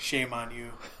 Shame on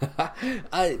you.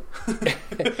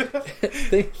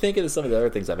 Thinking of some of the other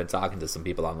things I've been talking to some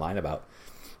people online about.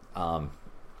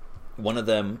 One of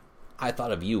them, I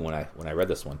thought of you when I read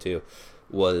this one too,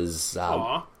 was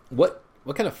what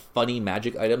kind of funny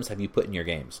magic items have you put in your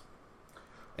games?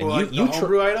 And well, you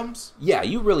homebrew items? Yeah,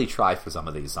 you really try for some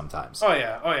of these sometimes. Oh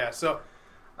yeah. So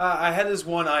I had this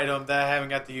one item that I haven't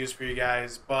got to use for you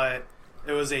guys, but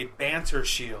it was a banter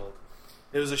shield.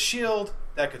 It was a shield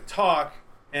that could talk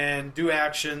and do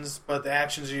actions, but the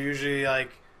actions are usually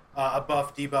like a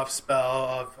buff, debuff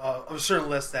spell of a certain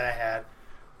list that I had.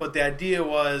 But the idea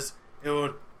was it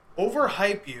would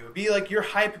overhype you. It'd be like your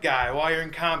hype guy while you're in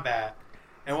combat.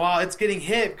 And while it's getting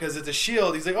hit because it's a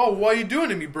shield, he's like, oh, what are you doing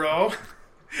to me, bro?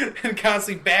 And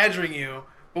constantly badgering you.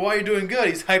 But while you're doing good,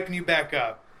 he's hyping you back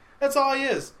up. That's all he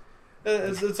is.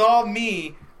 It's all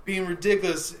me being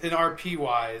ridiculous in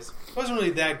RP-wise. It wasn't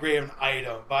really that great of an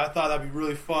item, but I thought that'd be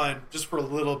really fun just for a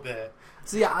little bit.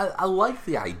 See, I like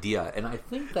the idea, and I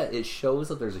think that it shows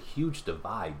that there's a huge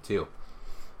divide, too.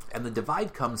 And the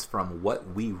divide comes from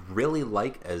what we really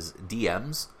like as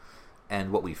DMs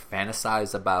and what we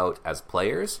fantasize about as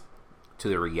players to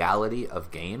the reality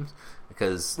of games.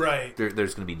 Because right. There's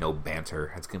going to be no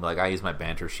banter. It's going to be like, I use my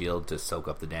banter shield to soak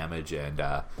up the damage, and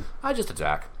I just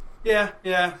attack. Yeah,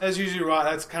 that's usually why.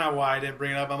 That's kind of why I didn't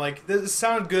bring it up. I'm like, this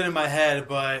sounded good in my head,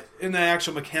 but in the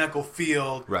actual mechanical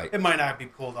field, Right. it might not be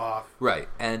pulled off. Right,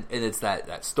 and it's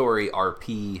that story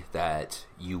RP that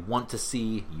you want to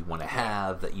see, you want to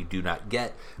have, that you do not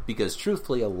get, because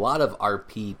truthfully, a lot of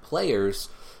RP players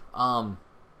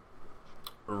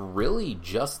really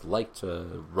just like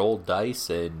to roll dice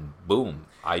and boom,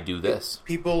 I do this.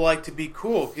 People like to be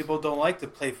cool. People don't like to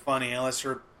play funny unless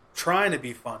you're trying to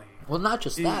be funny. Well, not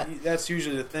just that. That's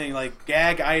usually the thing. Like,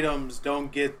 gag items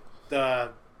don't get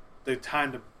the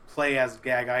time to play as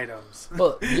gag items.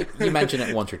 Well, you mention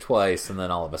it once or twice, and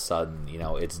then all of a sudden,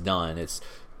 it's done. It's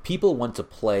people want to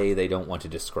play; they don't want to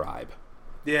describe.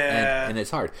 Yeah, and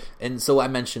it's hard. And so I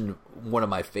mentioned one of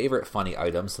my favorite funny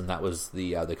items, and that was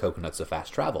the coconuts of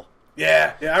fast travel.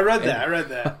 Yeah, I read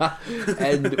that.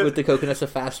 And with the coconuts of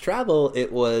fast travel,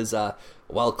 it was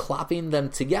while clopping them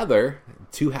together,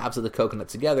 two halves of the coconut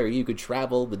together, you could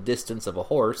travel the distance of a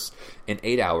horse in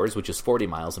 8 hours, which is 40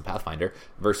 miles in Pathfinder,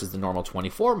 versus the normal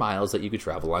 24 miles that you could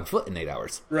travel on foot in 8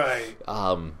 hours. Right.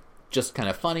 Just kind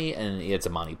of funny, and it's a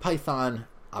Monty Python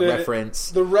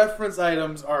reference. The reference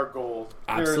items are gold.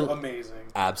 They're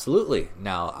amazing. Absolutely.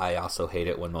 Now, I also hate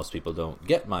it when most people don't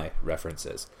get my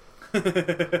references.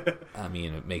 I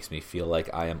mean, it makes me feel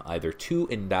like I am either too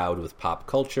endowed with pop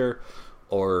culture,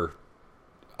 or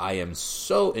I am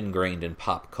so ingrained in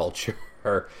pop culture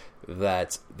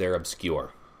that they're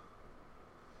obscure.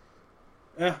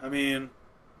 Yeah, I mean,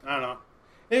 I don't know.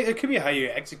 It could be how you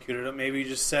executed it. Maybe you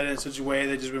just said it in such a way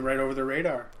that just went right over the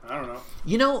radar. I don't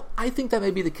know. I think that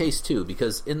may be the case too,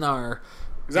 because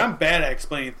because I'm bad at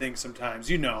explaining things sometimes.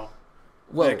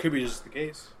 Well, it could be just the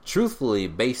case. Truthfully,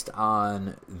 based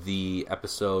on the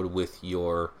episode with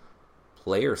your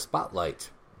player spotlight,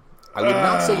 I would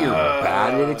not say you're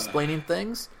bad at explaining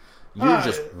things. You're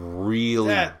just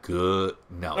really good.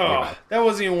 No, you're not. That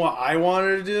wasn't even what I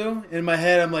wanted to do. In my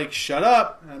head, I'm like, shut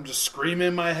up. I'm just screaming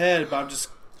in my head, but I'm just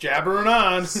jabbering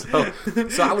on. So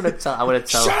I want to tell.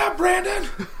 Shut up, Brandon.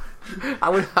 I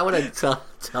want to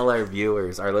tell our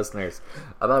viewers, our listeners,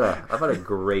 about a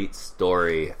great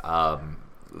story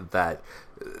that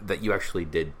you actually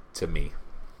did to me.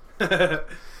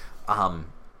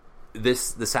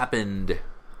 This happened,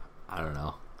 I don't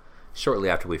know, shortly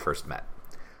after we first met.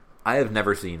 I have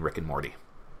never seen Rick and Morty.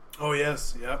 Oh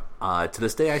yes, yep. To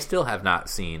this day, I still have not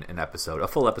seen a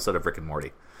full episode of Rick and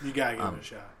Morty. You gotta give it a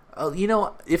shot.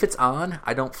 If it's on,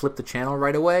 I don't flip the channel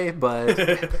right away, but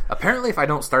apparently if I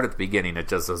don't start at the beginning, it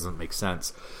just doesn't make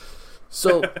sense.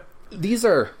 So, these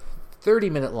are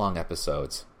 30-minute long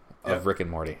episodes of Rick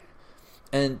and Morty.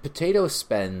 And Potato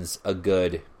spends a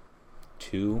good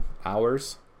 2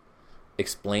 hours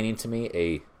explaining to me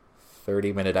a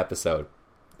 30-minute episode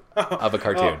of a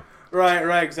cartoon.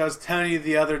 Right, because I was telling you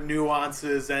the other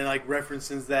nuances and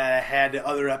references that I had to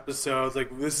other episodes.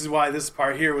 This is why this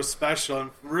part here was special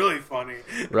and really funny.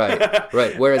 Right.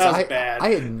 Whereas I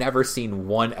had never seen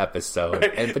one episode,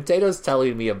 and Potato's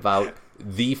telling me about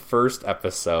the first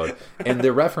episode and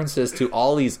the references to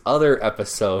all these other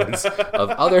episodes of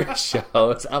other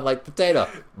shows. I'm like, Potato,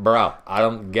 bro, I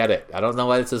don't get it. I don't know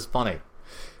why this is funny.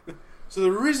 So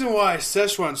the reason why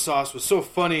Szechuan sauce was so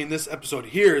funny in this episode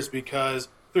here is because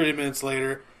 30 minutes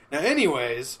later. Now,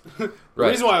 anyways, the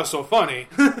reason why it was so funny.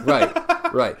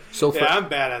 Right. So I'm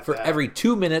bad at that. For every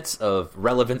 2 minutes of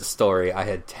relevant story, I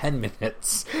had 10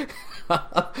 minutes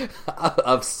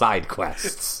of side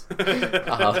quests.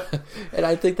 And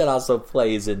I think that also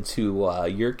plays into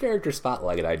your character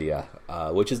spotlight idea,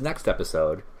 which is next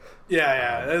episode.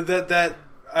 Yeah.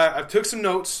 I took some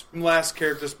notes from last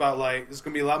character spotlight. It's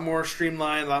going to be a lot more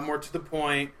streamlined, a lot more to the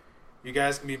point. You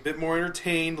guys can be a bit more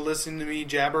entertained listening to me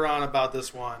jabber on about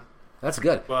this one. That's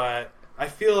good. But I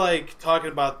feel like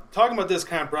talking about this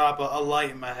kind of brought up a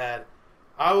light in my head.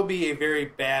 I will be a very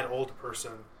bad old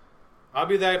person. I'll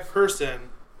be that person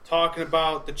talking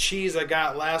about the cheese I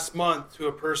got last month to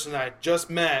a person I just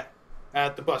met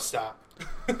at the bus stop.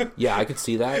 Yeah, I could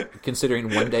see that,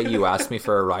 considering one day you asked me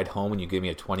for a ride home and you gave me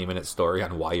a 20-minute story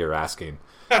on why you're asking.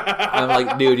 I'm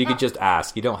like, dude, you could just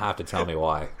ask. You don't have to tell me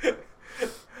why.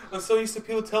 I'm so used to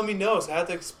people tell me no, so I have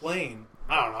to explain.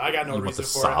 I don't know. I got no reason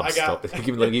for it.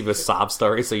 Give you a sob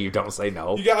story so you don't say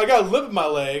no. I got a lip in my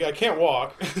leg. I can't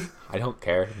walk. I don't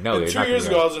care. No, and 2 years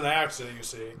ago, I was in an accident, you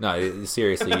see. No,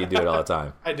 seriously, you do it all the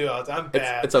time. I do it all the time. I'm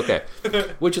bad. It's okay.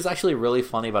 Which is actually really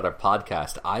funny about our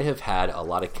podcast. I have had a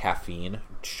lot of caffeine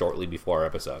shortly before our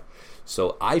episode.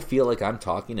 So I feel like I'm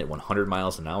talking at 100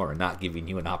 miles an hour and not giving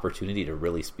you an opportunity to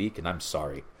really speak, and I'm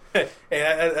sorry. Hey,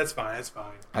 that's fine. That's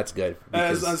fine. That's good.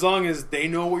 As long as they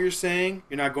know what you're saying,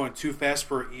 you're not going too fast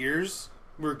for ears,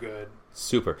 we're good.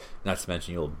 Super. Not to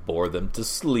mention you'll bore them to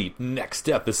sleep next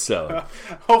episode.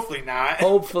 Hopefully not.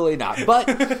 Hopefully not. But,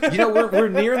 we're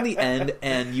nearing the end,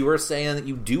 and you were saying that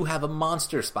you do have a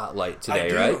monster spotlight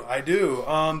today, right? I do.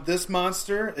 This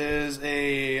monster is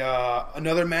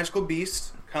another magical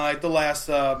beast, kind of like the last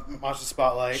monster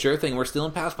spotlight. Sure thing. We're still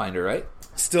in Pathfinder, right?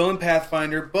 Still in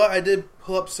Pathfinder, but I did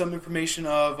pull up some information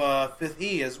of 5th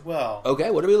E as well.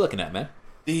 Okay, what are we looking at, man?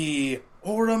 The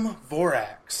Aurum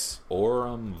Vorax.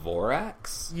 Aurum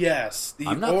Vorax? Yes, the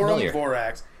I'm not Aurum familiar.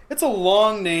 Vorax. It's a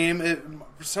long name.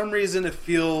 For some reason, it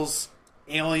feels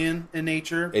alien in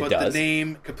nature, It but does. the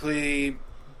name completely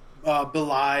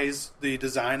belies the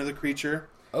design of the creature.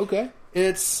 Okay.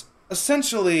 It's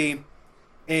essentially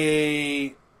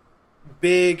a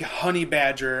big honey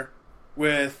badger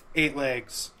with 8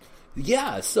 legs.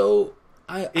 Yeah, so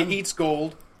It eats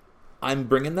gold. I'm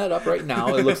bringing that up right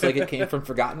now. It looks like it came from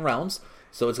Forgotten Realms,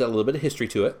 so it's got a little bit of history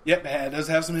to it. Yep, it does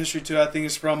have some history to it. I think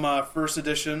it's from first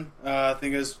edition. I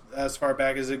think as far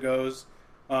back as it goes,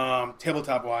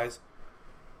 tabletop wise.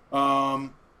 But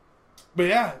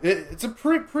yeah, it's a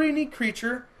pretty neat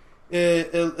creature.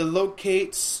 It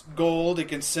locates gold. It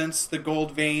can sense the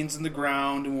gold veins in the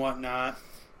ground and whatnot.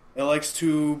 It likes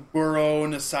to burrow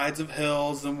in the sides of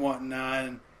hills and whatnot,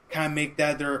 and kind of make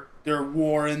that their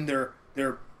warren, their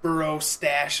burrow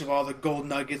stash of all the gold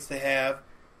nuggets they have.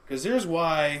 Because here's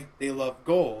why they love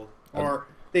gold, or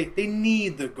they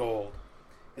need the gold.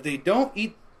 If they don't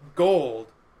eat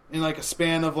gold in like a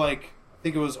span of I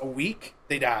think it was a week,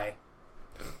 they die.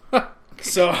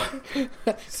 So,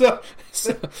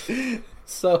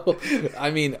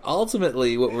 I mean,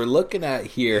 ultimately, what we're looking at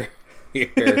here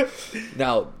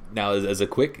now as a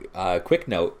quick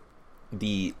note,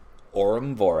 the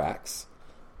Aurum Vorax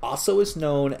also is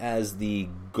known as the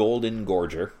Golden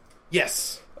Gorger.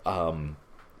 yes.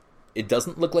 It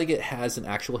doesn't look like it has an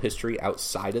actual history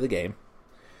outside of the game.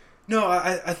 No,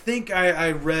 I think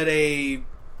I read a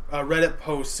Reddit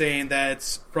post saying that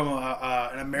it's from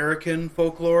an American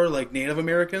folklore, like Native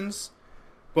Americans.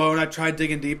 But when I tried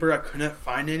digging deeper, I couldn't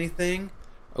find anything.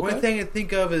 The only thing I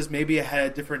think of is maybe it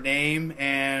had a different name,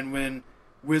 and when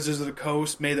Wizards of the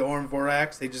Coast made the Aurum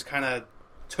Vorax, they just kind of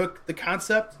took the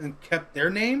concept and kept their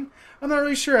name. I'm not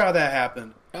really sure how that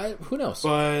happened. Who knows?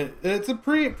 But it's a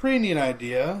pretty neat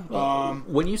idea.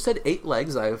 When you said 8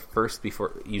 legs,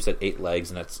 before you said 8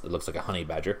 legs, and it looks like a honey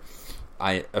badger,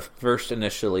 I first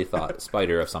initially thought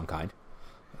spider of some kind.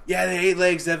 Yeah, the 8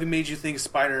 legs definitely made you think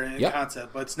spider in Yep.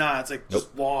 concept, but it's not. It's like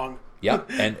just long. Yeah,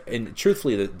 and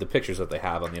truthfully, the pictures that they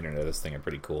have on the internet of this thing are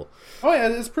pretty cool. Oh yeah,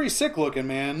 it's pretty sick looking,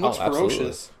 man. Looks absolutely.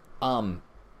 ferocious.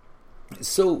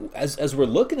 So as we're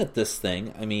looking at this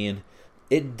thing, I mean,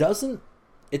 it doesn't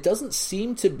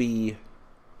seem to be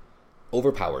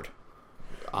overpowered.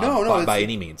 No, by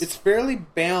any means. It's fairly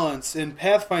balanced. In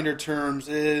Pathfinder terms,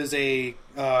 it is a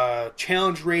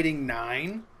challenge rating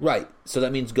 9. Right. So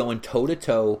that means going toe to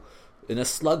toe in a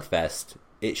slugfest.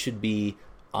 It should be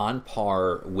on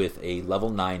par with a level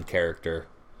 9 character,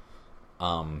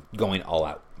 going all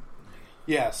out.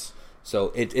 Yes.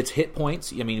 So it's hit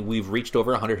points. I mean, we've reached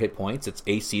over 100 hit points. Its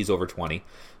AC is over 20.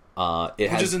 Which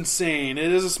is insane.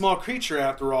 It is a small creature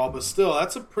after all, but still,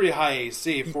 that's a pretty high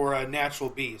AC for a natural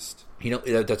beast.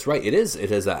 That's right. It is.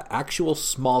 It is an actual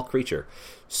small creature.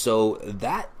 So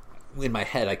that, in my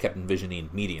head, I kept envisioning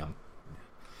medium.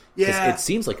 Yeah, it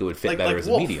seems like it would fit better as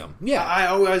wolf. a medium. Yeah, I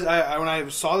always when I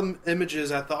saw the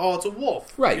images, I thought, oh, it's a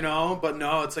wolf, right? But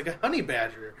no, it's like a honey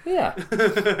badger. Yeah,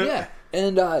 yeah.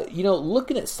 And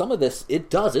looking at some of this,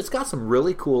 it's got some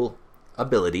really cool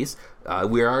abilities.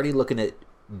 We're already looking at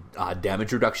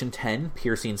damage reduction 10,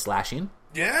 piercing, slashing.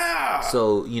 Yeah.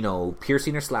 So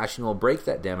piercing or slashing will break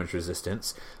that damage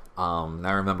resistance.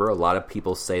 Now remember, a lot of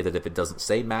people say that if it doesn't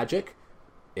say magic,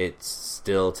 it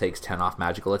still takes 10 off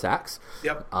magical attacks.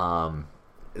 Yep.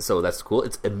 So that's cool.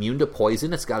 It's immune to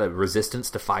poison. It's got a resistance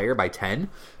to fire by 10.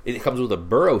 It comes with a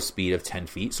burrow speed of 10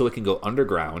 feet, so it can go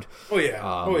underground. Oh,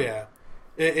 yeah.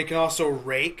 It can also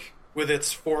rake with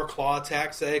its 4 claw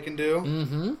attacks that it can do.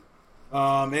 Mm-hmm.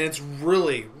 And it's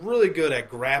really, really good at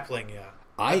grappling you.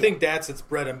 I think that's its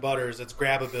bread and butter, is its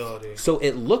grab ability. So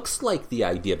it looks like the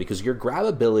idea, because your grab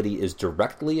ability is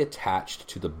directly attached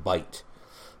to the bite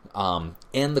and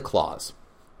the claws.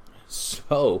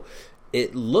 So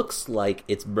it looks like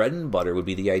its bread and butter would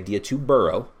be the idea to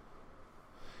burrow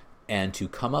and to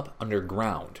come up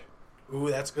underground. Ooh,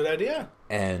 that's a good idea.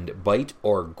 And bite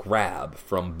or grab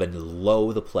from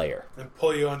below the player. And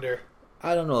pull you under.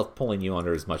 I don't know if pulling you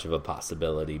under is much of a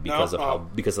possibility because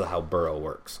of how Burrow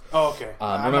works. Oh, okay.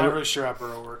 I'm remember, not really sure how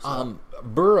Burrow works.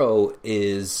 Burrow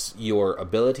is your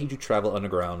ability to travel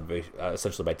underground,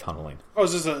 essentially by tunneling. Oh,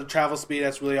 is this a travel speed?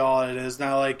 That's really all it is.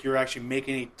 Not like you're actually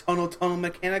making a tunnel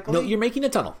mechanically. No, you're making a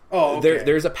tunnel. Oh, okay.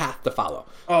 There's a path to follow.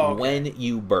 Oh, okay. When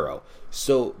you burrow.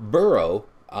 So Burrow.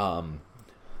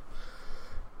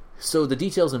 So the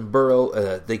details in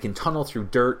Burrow, they can tunnel through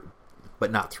dirt,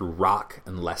 but not through rock,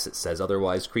 unless it says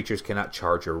otherwise. Creatures cannot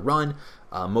charge or run.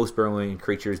 Most burrowing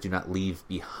creatures do not leave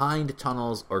behind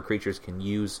tunnels, or creatures can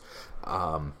use.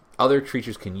 Other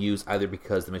creatures can use either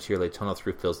because the material they tunnel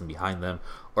through fills in behind them,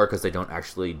 or because they don't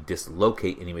actually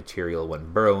dislocate any material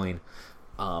when burrowing.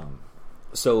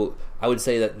 So I would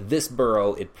say that this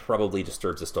burrow, it probably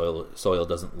disturbs the soil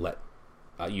doesn't let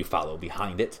you follow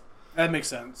behind it. That makes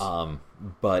sense.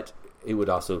 But it would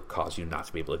also cause you not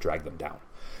to be able to drag them down.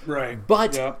 Right.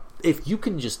 But if you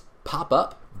can just pop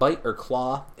up, bite, or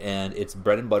claw, and its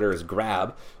bread and butter is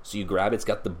grab, so you grab, it's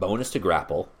got the bonus to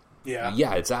grapple. Yeah.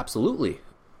 Yeah, it's absolutely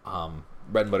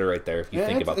bread and butter right there if you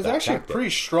think about that. It's actually tactic. a pretty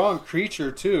strong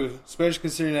creature, too, especially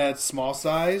considering that it's small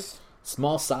size.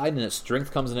 Small side, and its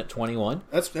strength comes in at 21.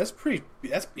 That's beefy.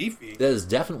 That is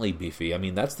definitely beefy. I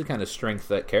mean, that's the kind of strength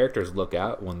that characters look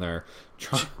at when they're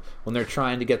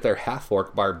trying to get their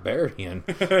half-orc barbarian.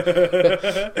 I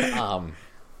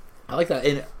like that.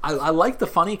 And I like the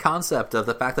funny concept of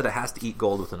the fact that it has to eat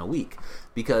gold within a week,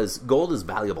 because gold is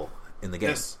valuable in the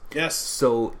game. Yes.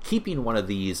 So keeping one of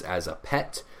these as a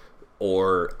pet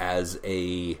or as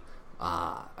a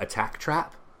attack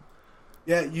trap.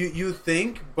 Yeah, you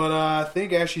think, but I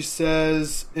think actually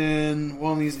says in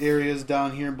one of these areas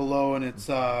down here below in its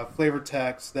flavor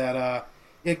text that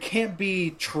it can't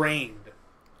be trained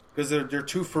because they're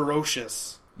too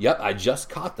ferocious. Yep, I just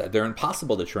caught that. They're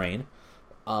impossible to train.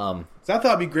 So I thought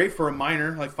it'd be great for a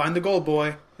miner, like find the gold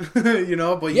boy, but you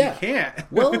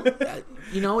can't. Well,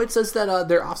 it says that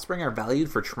their offspring are valued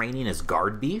for training as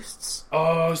guard beasts.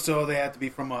 Oh, so they have to be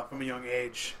from a young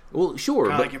age. Well, sure,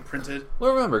 Kind of but like imprinted.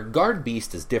 Well, remember, guard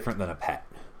beast is different than a pet.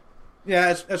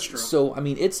 Yeah, that's true. So, I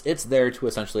mean, it's there to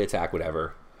essentially attack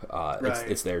whatever. Right.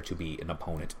 It's there to be an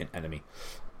opponent, an enemy.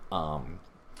 I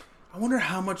wonder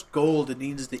how much gold it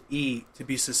needs to eat to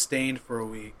be sustained for a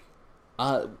week.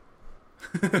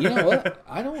 You know what?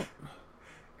 I don't.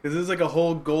 Because it's like a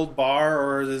whole gold bar,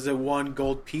 or is it one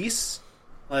gold piece?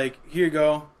 Like, here you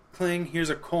go, cling. Here's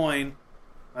a coin.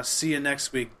 I'll see you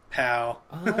next week, pal.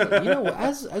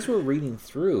 As we're reading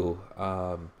through,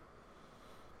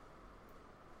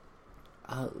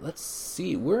 let's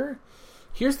see.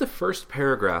 Here's the first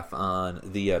paragraph on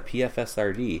the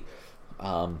PFSRD.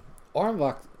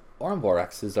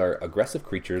 Oromvoraxes are aggressive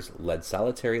creatures, led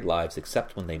solitary lives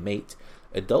except when they mate.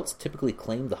 Adults typically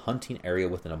claim the hunting area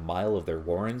within a mile of their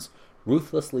warrens,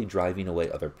 ruthlessly driving away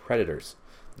other predators.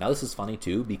 Now this is funny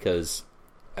too, because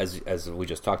as we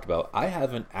just talked about, I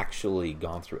haven't actually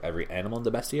gone through every animal in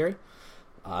the bestiary.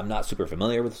 I'm not super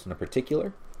familiar with this one in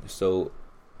particular, so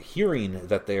hearing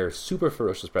that they are super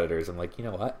ferocious predators, I'm like, you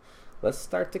know what? Let's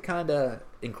start to kind of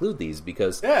include these,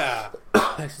 because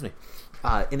excuse me.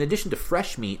 In addition to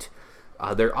fresh meat,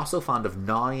 they're also fond of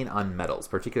gnawing on metals,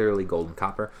 particularly gold and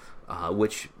copper,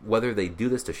 which, whether they do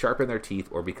this to sharpen their teeth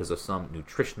or because of some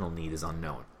nutritional need, is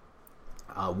unknown.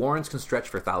 Warrens can stretch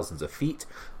for thousands of feet,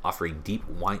 offering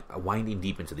winding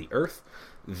deep into the earth.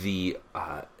 The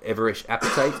Ivorish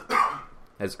appetite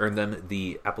has earned them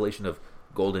the appellation of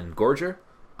Golden Gorger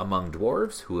among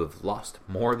dwarves who have lost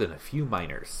more than a few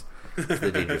miners to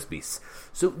the dangerous beasts.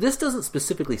 So this doesn't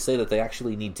specifically say that they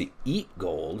actually need to eat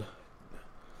gold.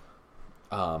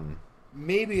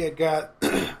 Maybe I got...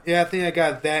 I think I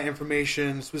got that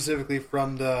information specifically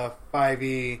from the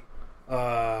 5e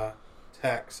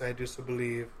text, I just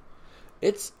believe.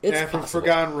 It's from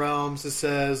Forgotten Realms, it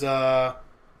says,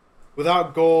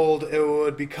 without gold, it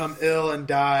would become ill and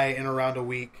die in around a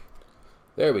week.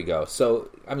 There we go. So,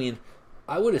 I mean,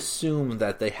 I would assume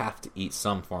that they have to eat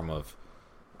some form of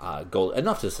gold,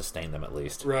 enough to sustain them at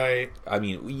least. Right. I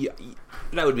mean,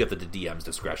 that would be up to the DM's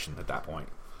discretion at that point.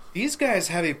 These guys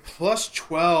have a plus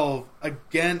 12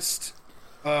 against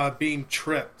being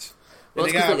tripped. Well,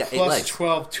 and they got a plus legs.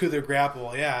 12 to their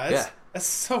grapple. That's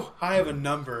so high of a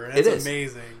number. That's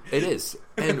amazing. It is.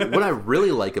 And what I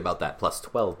really like about that plus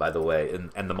 12, by the way,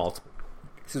 and the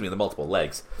multiple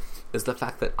legs, is the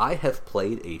fact that I have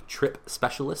played a trip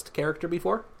specialist character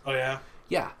before. Oh, yeah?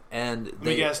 Yeah. And Let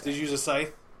me guess, did you use a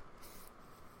scythe?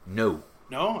 No.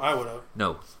 No? I would have.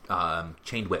 No.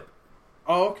 Chained whip.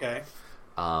 Oh, okay.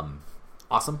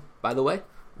 Awesome, by the way.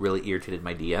 Really irritated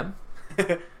my DM.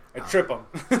 I trip him.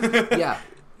 Yeah.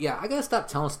 Yeah, I gotta stop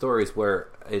telling stories where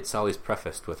it's always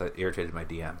prefaced with "I irritated my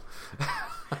DM."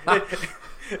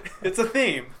 It's a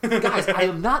theme. Guys, I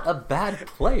am not a bad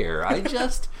player. I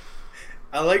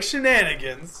like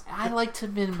shenanigans. I like to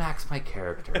min-max my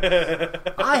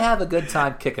character. I have a good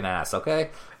time kicking ass,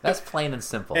 okay? That's plain and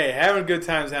simple. Hey, having a good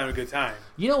time is having a good time.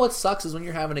 You know what sucks is when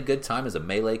you're having a good time as a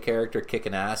melee character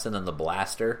kicking ass, and then the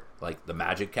blaster, like the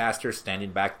magic caster,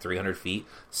 standing back 300 feet,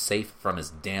 safe from his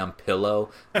damn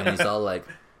pillow, and he's all like,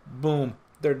 boom,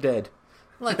 they're dead.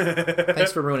 I'm like,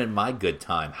 thanks for ruining my good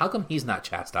time. How come he's not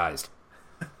chastised?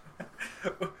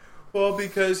 Well,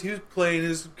 because he was playing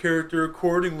his character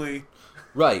accordingly.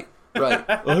 Right.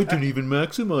 I didn't even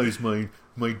maximize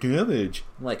my damage.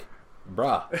 I'm like,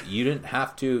 bruh, you didn't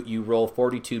have to. You roll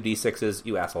 42 d6s,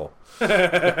 you asshole.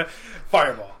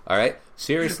 Fireball. All right?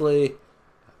 Seriously,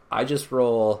 I just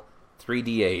roll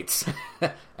 3d8s,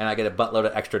 and I get a buttload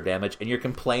of extra damage, and you're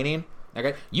complaining?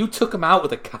 Okay, you took him out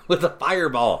with a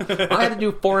fireball. I had to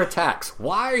do 4 attacks.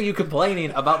 Why are you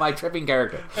complaining about my tripping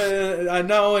character?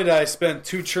 Not only did I spend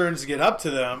 2 turns to get up to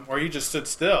them, or you just stood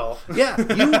still.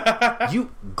 Yeah, you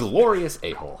glorious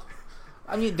a-hole.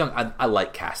 I mean, I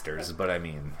like casters, but I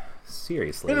mean,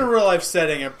 seriously. In a real life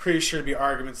setting, I'm pretty sure there'd be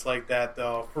arguments like that,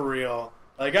 though, for real.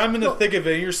 Like, I'm in the thick of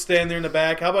it, and you're standing there in the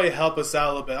back. How about you help us out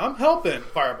a little bit? I'm helping.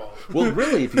 Fireball. Well,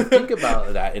 really, if you think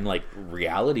about that in, like,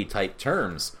 reality-type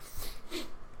terms,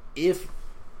 if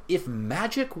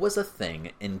magic was a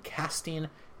thing and casting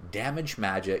damage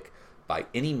magic by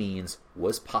any means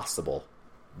was possible,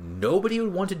 nobody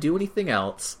would want to do anything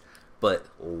else but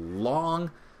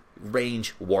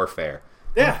long-range warfare.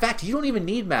 Yeah. In fact, you don't even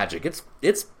need magic.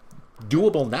 It's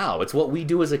doable now. It's what we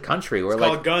do as a country. We're it's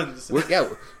like called guns. We're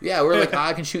like,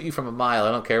 I can shoot you from a mile.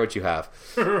 I don't care what you have.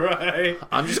 Right.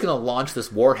 I'm just gonna launch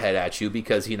this warhead at you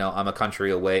because I'm a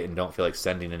country away and don't feel like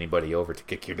sending anybody over to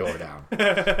kick your door down.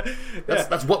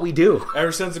 That's what we do.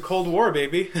 Ever since the Cold War,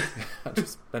 baby.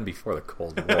 It's been before the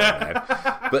Cold War, man.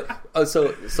 But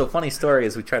so funny story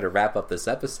as we try to wrap up this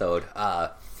episode.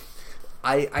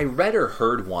 I read or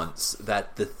heard once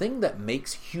that the thing that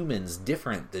makes humans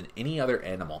different than any other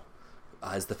animal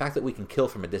is the fact that we can kill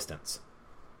from a distance.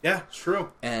 Yeah, it's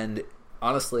true. And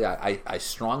honestly, I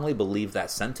strongly believe that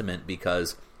sentiment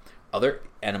because other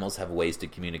animals have ways to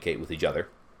communicate with each other,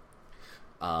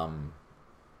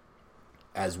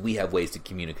 as we have ways to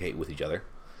communicate with each other.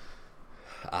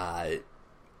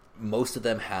 Most of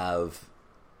them have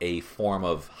a form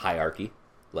of hierarchy,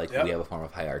 like we have a form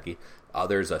of hierarchy.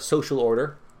 There's a social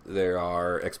order. There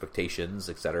are expectations,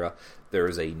 etc. There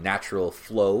is a natural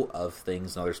flow of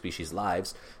things in other species'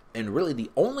 lives. And really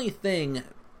the only thing...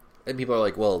 And people are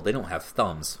like, well, they don't have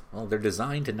thumbs. Well, they're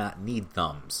designed to not need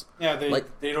thumbs. Yeah, they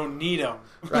don't need them.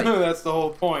 Right. That's the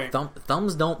whole point.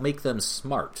 Thumbs don't make them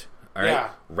smart. All right? Yeah.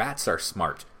 Rats are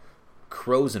smart.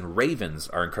 Crows and ravens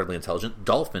are incredibly intelligent.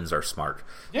 Dolphins are smart.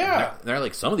 Yeah. They're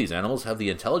like, some of these animals have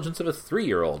the intelligence of a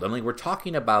 3-year-old. I mean, we're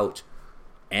talking about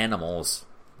animals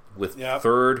with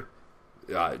third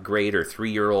grade or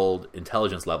 3-year-old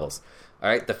intelligence levels. All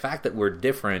right, the fact that we're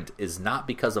different is not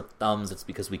because of thumbs; it's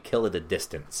because we kill at a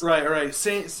distance. Right.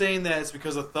 Saying that it's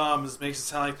because of thumbs makes it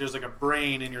sound like there's like a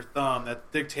brain in your thumb that's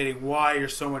dictating why you're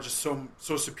so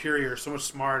superior, so much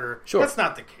smarter. Sure, that's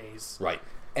not the case. Right,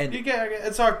 and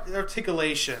it's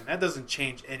articulation. That doesn't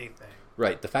change anything.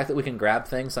 Right, the fact that we can grab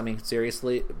things. I mean,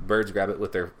 seriously, birds grab it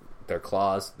with their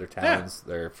claws, their talons,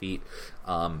 their feet.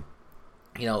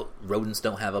 Rodents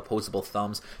don't have opposable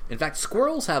thumbs. In fact,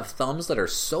 squirrels have thumbs that are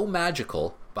so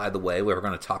magical, by the way, we're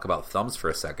going to talk about thumbs for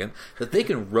a second, that they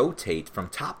can rotate from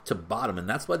top to bottom, and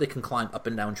that's why they can climb up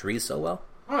and down trees so well.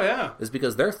 Oh, yeah. Is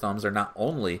because their thumbs are not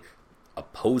only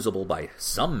opposable by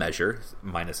some measure,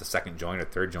 minus a second joint or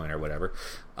third joint or whatever,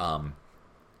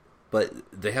 but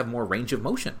they have more range of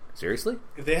motion. Seriously?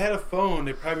 If they had a phone,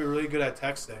 they'd probably be really good at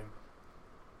texting.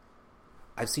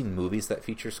 I've seen movies that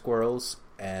feature squirrels,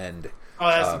 and... Oh,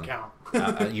 that doesn't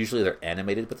count. Usually they're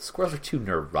animated, but the squirrels are too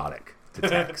neurotic to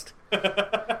text.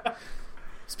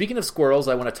 Speaking of squirrels,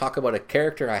 I want to talk about a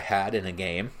character I had in a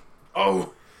game.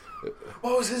 Oh!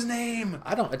 What was his name?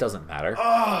 It doesn't matter.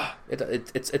 Oh.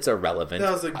 It's irrelevant.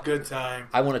 That was a good time.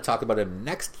 I want to talk about him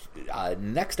next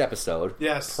episode.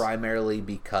 Yes. Primarily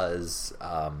because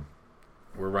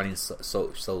we're running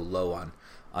so low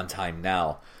on time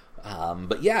now.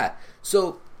 But yeah,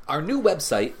 so our new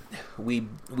website,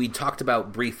 we talked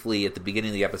about briefly at the beginning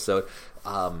of the episode.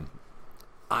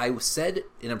 I said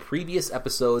in a previous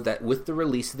episode that with the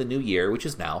release of the new year, which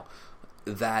is now,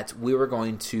 that we were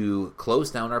going to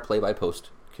close down our play-by-post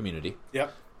community.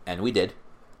 Yep. And we did.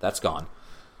 That's gone.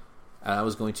 And I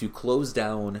was going to close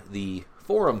down the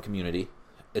forum community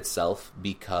itself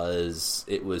because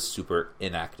it was super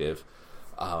inactive.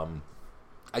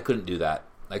 I couldn't do that.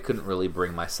 I couldn't really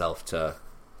bring myself to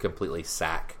completely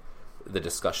sack the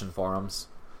discussion forums.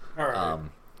 All right.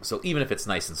 So even if it's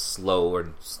nice and slow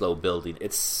or slow building,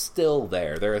 it's still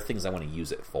there. There are things I want to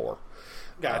use it for.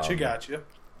 Gotcha.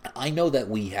 I know that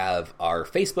we have our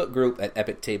Facebook group at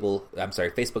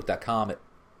Facebook.com at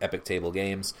Epic Table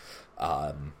Games,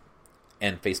 and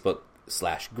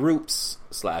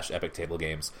Facebook/groups/Epic Table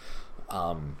Games.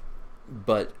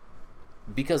 But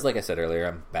because, like I said earlier,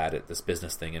 I'm bad at this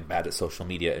business thing and bad at social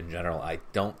media in general, I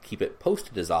don't keep it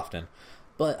posted as often.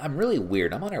 But I'm really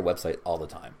weird. I'm on our website all the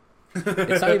time.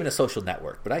 It's not even a social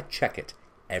network, but I check it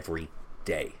every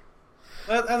day.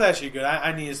 That's actually good.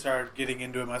 I need to start getting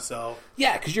into it myself.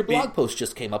 Yeah, because your blog post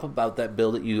just came up about that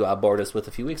build that you bored us with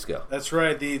a few weeks ago. That's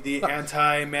right, the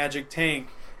anti-magic tank.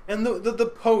 And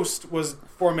the post was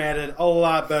formatted a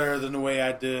lot better than the way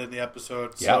I did in the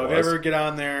episode. So Yeah, if you ever get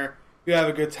on there, you have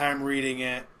a good time reading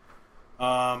it.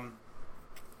 I'm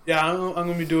going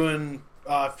to be doing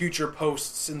future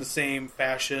posts in the same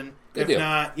fashion, Good deal.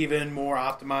 not even more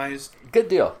optimized. Good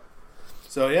deal.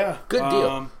 So yeah, Good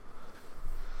deal.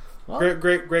 Well,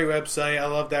 great website. I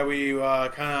love that we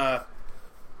kind of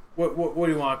what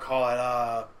do you want to call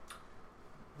it?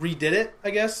 Redid it,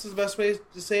 I guess is the best way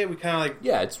to say it. We kind of like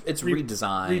it's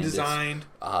redesigned. Redesigned.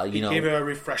 Gave it a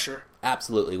refresher.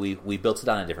 Absolutely. We built it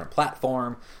on a different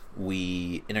platform.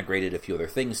 We integrated a few other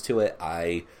things to it.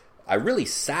 I really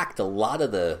sacked a lot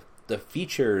of the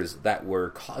features that were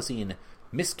causing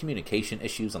miscommunication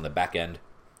issues on the back end.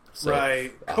 So,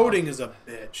 right. Coding is a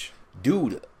bitch.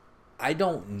 Dude, I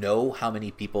don't know how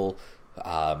many people,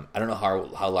 I don't know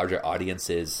how large our audience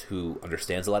is who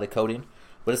understands a lot of coding,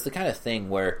 but it's the kind of thing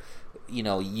where,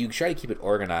 you try to keep it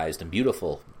organized and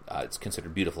beautiful. It's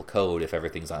considered beautiful code if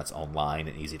everything's on its own line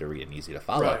and easy to read and easy to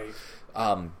follow.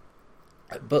 Right.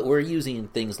 But we're using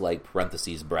things like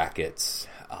parentheses, brackets,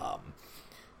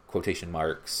 quotation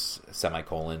marks,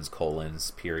 semicolons,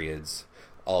 colons, periods,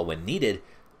 all when needed.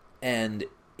 And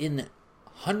in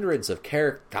hundreds of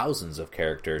thousands of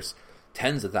characters,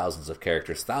 tens of thousands of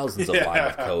characters, thousands of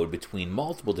lines of code between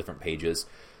multiple different pages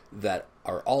that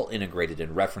are all integrated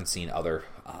and referencing other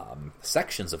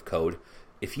sections of code,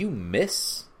 if you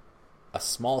miss a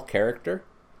small character,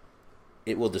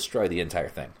 it will destroy the entire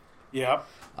thing. Yep.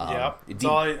 All it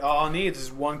needs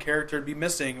is one character to be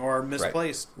missing or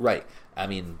misplaced. Right. I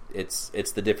mean, it's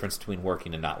the difference between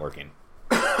working and not working.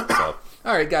 So,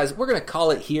 all right, guys, we're gonna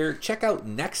call it here. Check out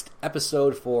next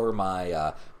episode for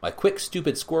my my quick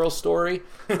stupid squirrel story.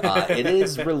 It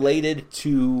is related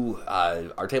to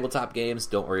our tabletop games.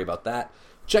 Don't worry about that.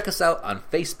 Check us out on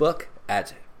Facebook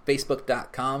at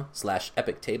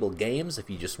Facebook.com/EpicTableGames if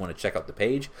you just want to check out the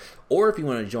page, or if you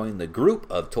want to join the group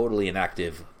of totally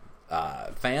inactive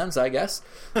fans, I guess.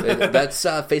 That's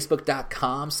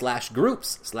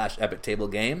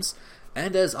Facebook.com/groups/EpicTableGames.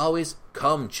 And as always,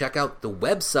 come check out the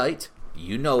website,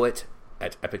 you know it,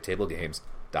 at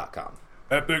EpicTableGames.com.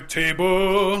 Epic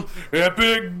Table,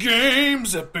 Epic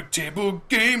Games,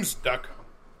 EpicTableGames.com.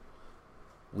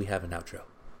 We have an outro.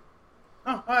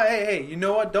 Oh, hey, you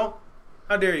know what? Don't.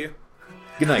 How dare you?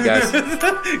 Good night, guys.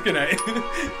 Good night.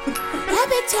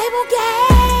 Epic Table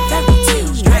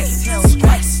Games. Nights,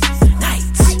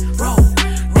 roll,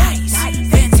 nights,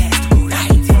 fantastic,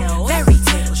 nights, fairy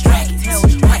tales,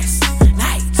 dragons, quests,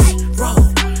 nights, roll,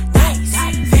 nights,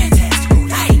 fantastic,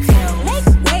 nights. Make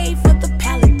way for the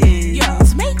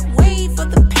paladins. Make way for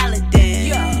the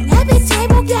paladins. Epic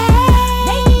Table Games.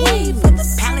 Make way for the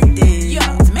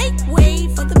paladins. Make way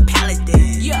for the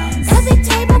paladins. Epic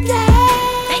Table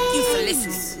Games. Thank you for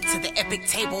listening to the Epic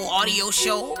Table audio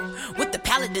show with the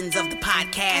paladins of the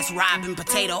podcast, Rob and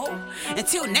Potato.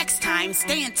 Until next time,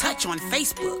 stay in touch on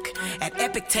Facebook at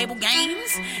Epic Table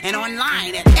Games and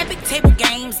online at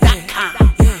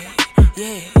EpicTableGames.com.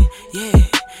 Yeah.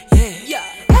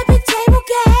 Epic Table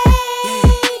Games.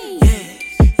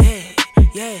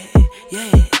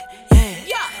 Yeah.